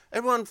 and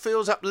everyone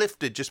feels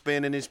uplifted just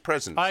being in his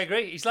presence. I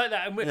agree. He's like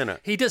that. And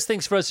he does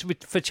things for us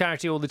for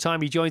charity all the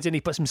time. He joins in,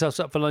 he puts himself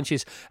up for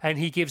lunches, and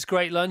he gives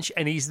great lunch,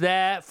 and he's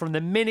there from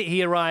the minute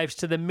he arrives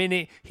to the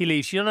minute he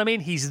leaves. You know what I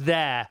mean? He's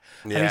there.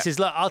 Yeah. And he says,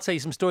 look, I'll tell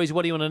you some stories.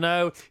 What do you want to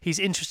know? He's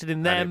interested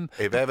in them.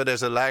 If ever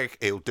there's a lag,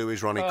 he'll do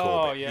his Ronnie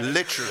Corbett. Yeah.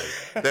 Literally.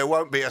 There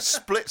won't be a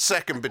split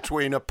second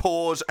between a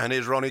pause and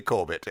his Ronnie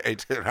Corbett. I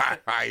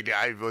can't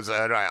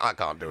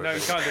do it. No,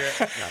 you can't do it.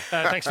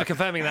 Thanks for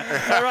confirming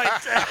that. All right.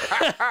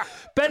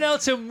 Ben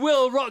Elton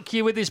will rock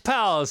you with his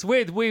pals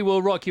with We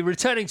Will Rock You,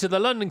 returning to the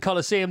London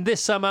Coliseum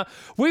this summer.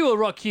 We Will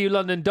Rock You,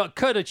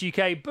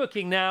 London.co.uk,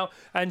 booking now.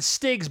 And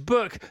Stig's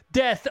book,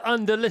 Death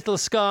Under Little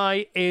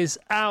Sky, is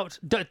out.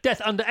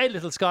 Death Under a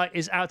Little Sky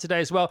is out today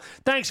as well.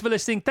 Thanks for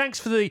listening. Thanks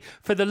for the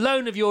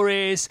loan of your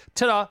ears.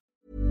 Ta-da.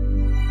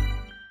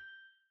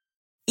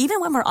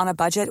 Even when we're on a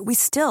budget, we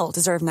still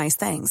deserve nice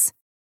things.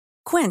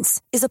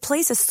 Quince is a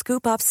place to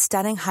scoop up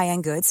stunning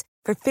high-end goods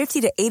for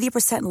 50 to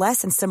 80%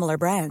 less than similar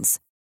brands.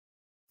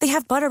 They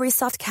have buttery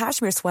soft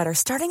cashmere sweaters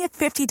starting at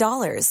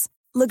 $50,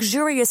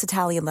 luxurious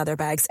Italian leather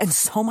bags, and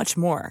so much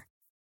more.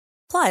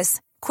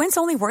 Plus, Quince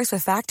only works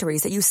with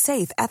factories that use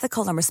safe,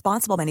 ethical, and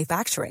responsible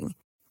manufacturing.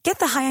 Get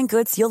the high-end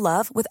goods you'll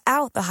love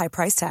without the high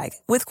price tag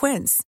with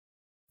Quince.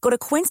 Go to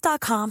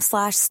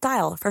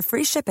quince.com/style for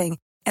free shipping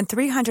and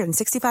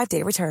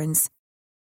 365-day returns.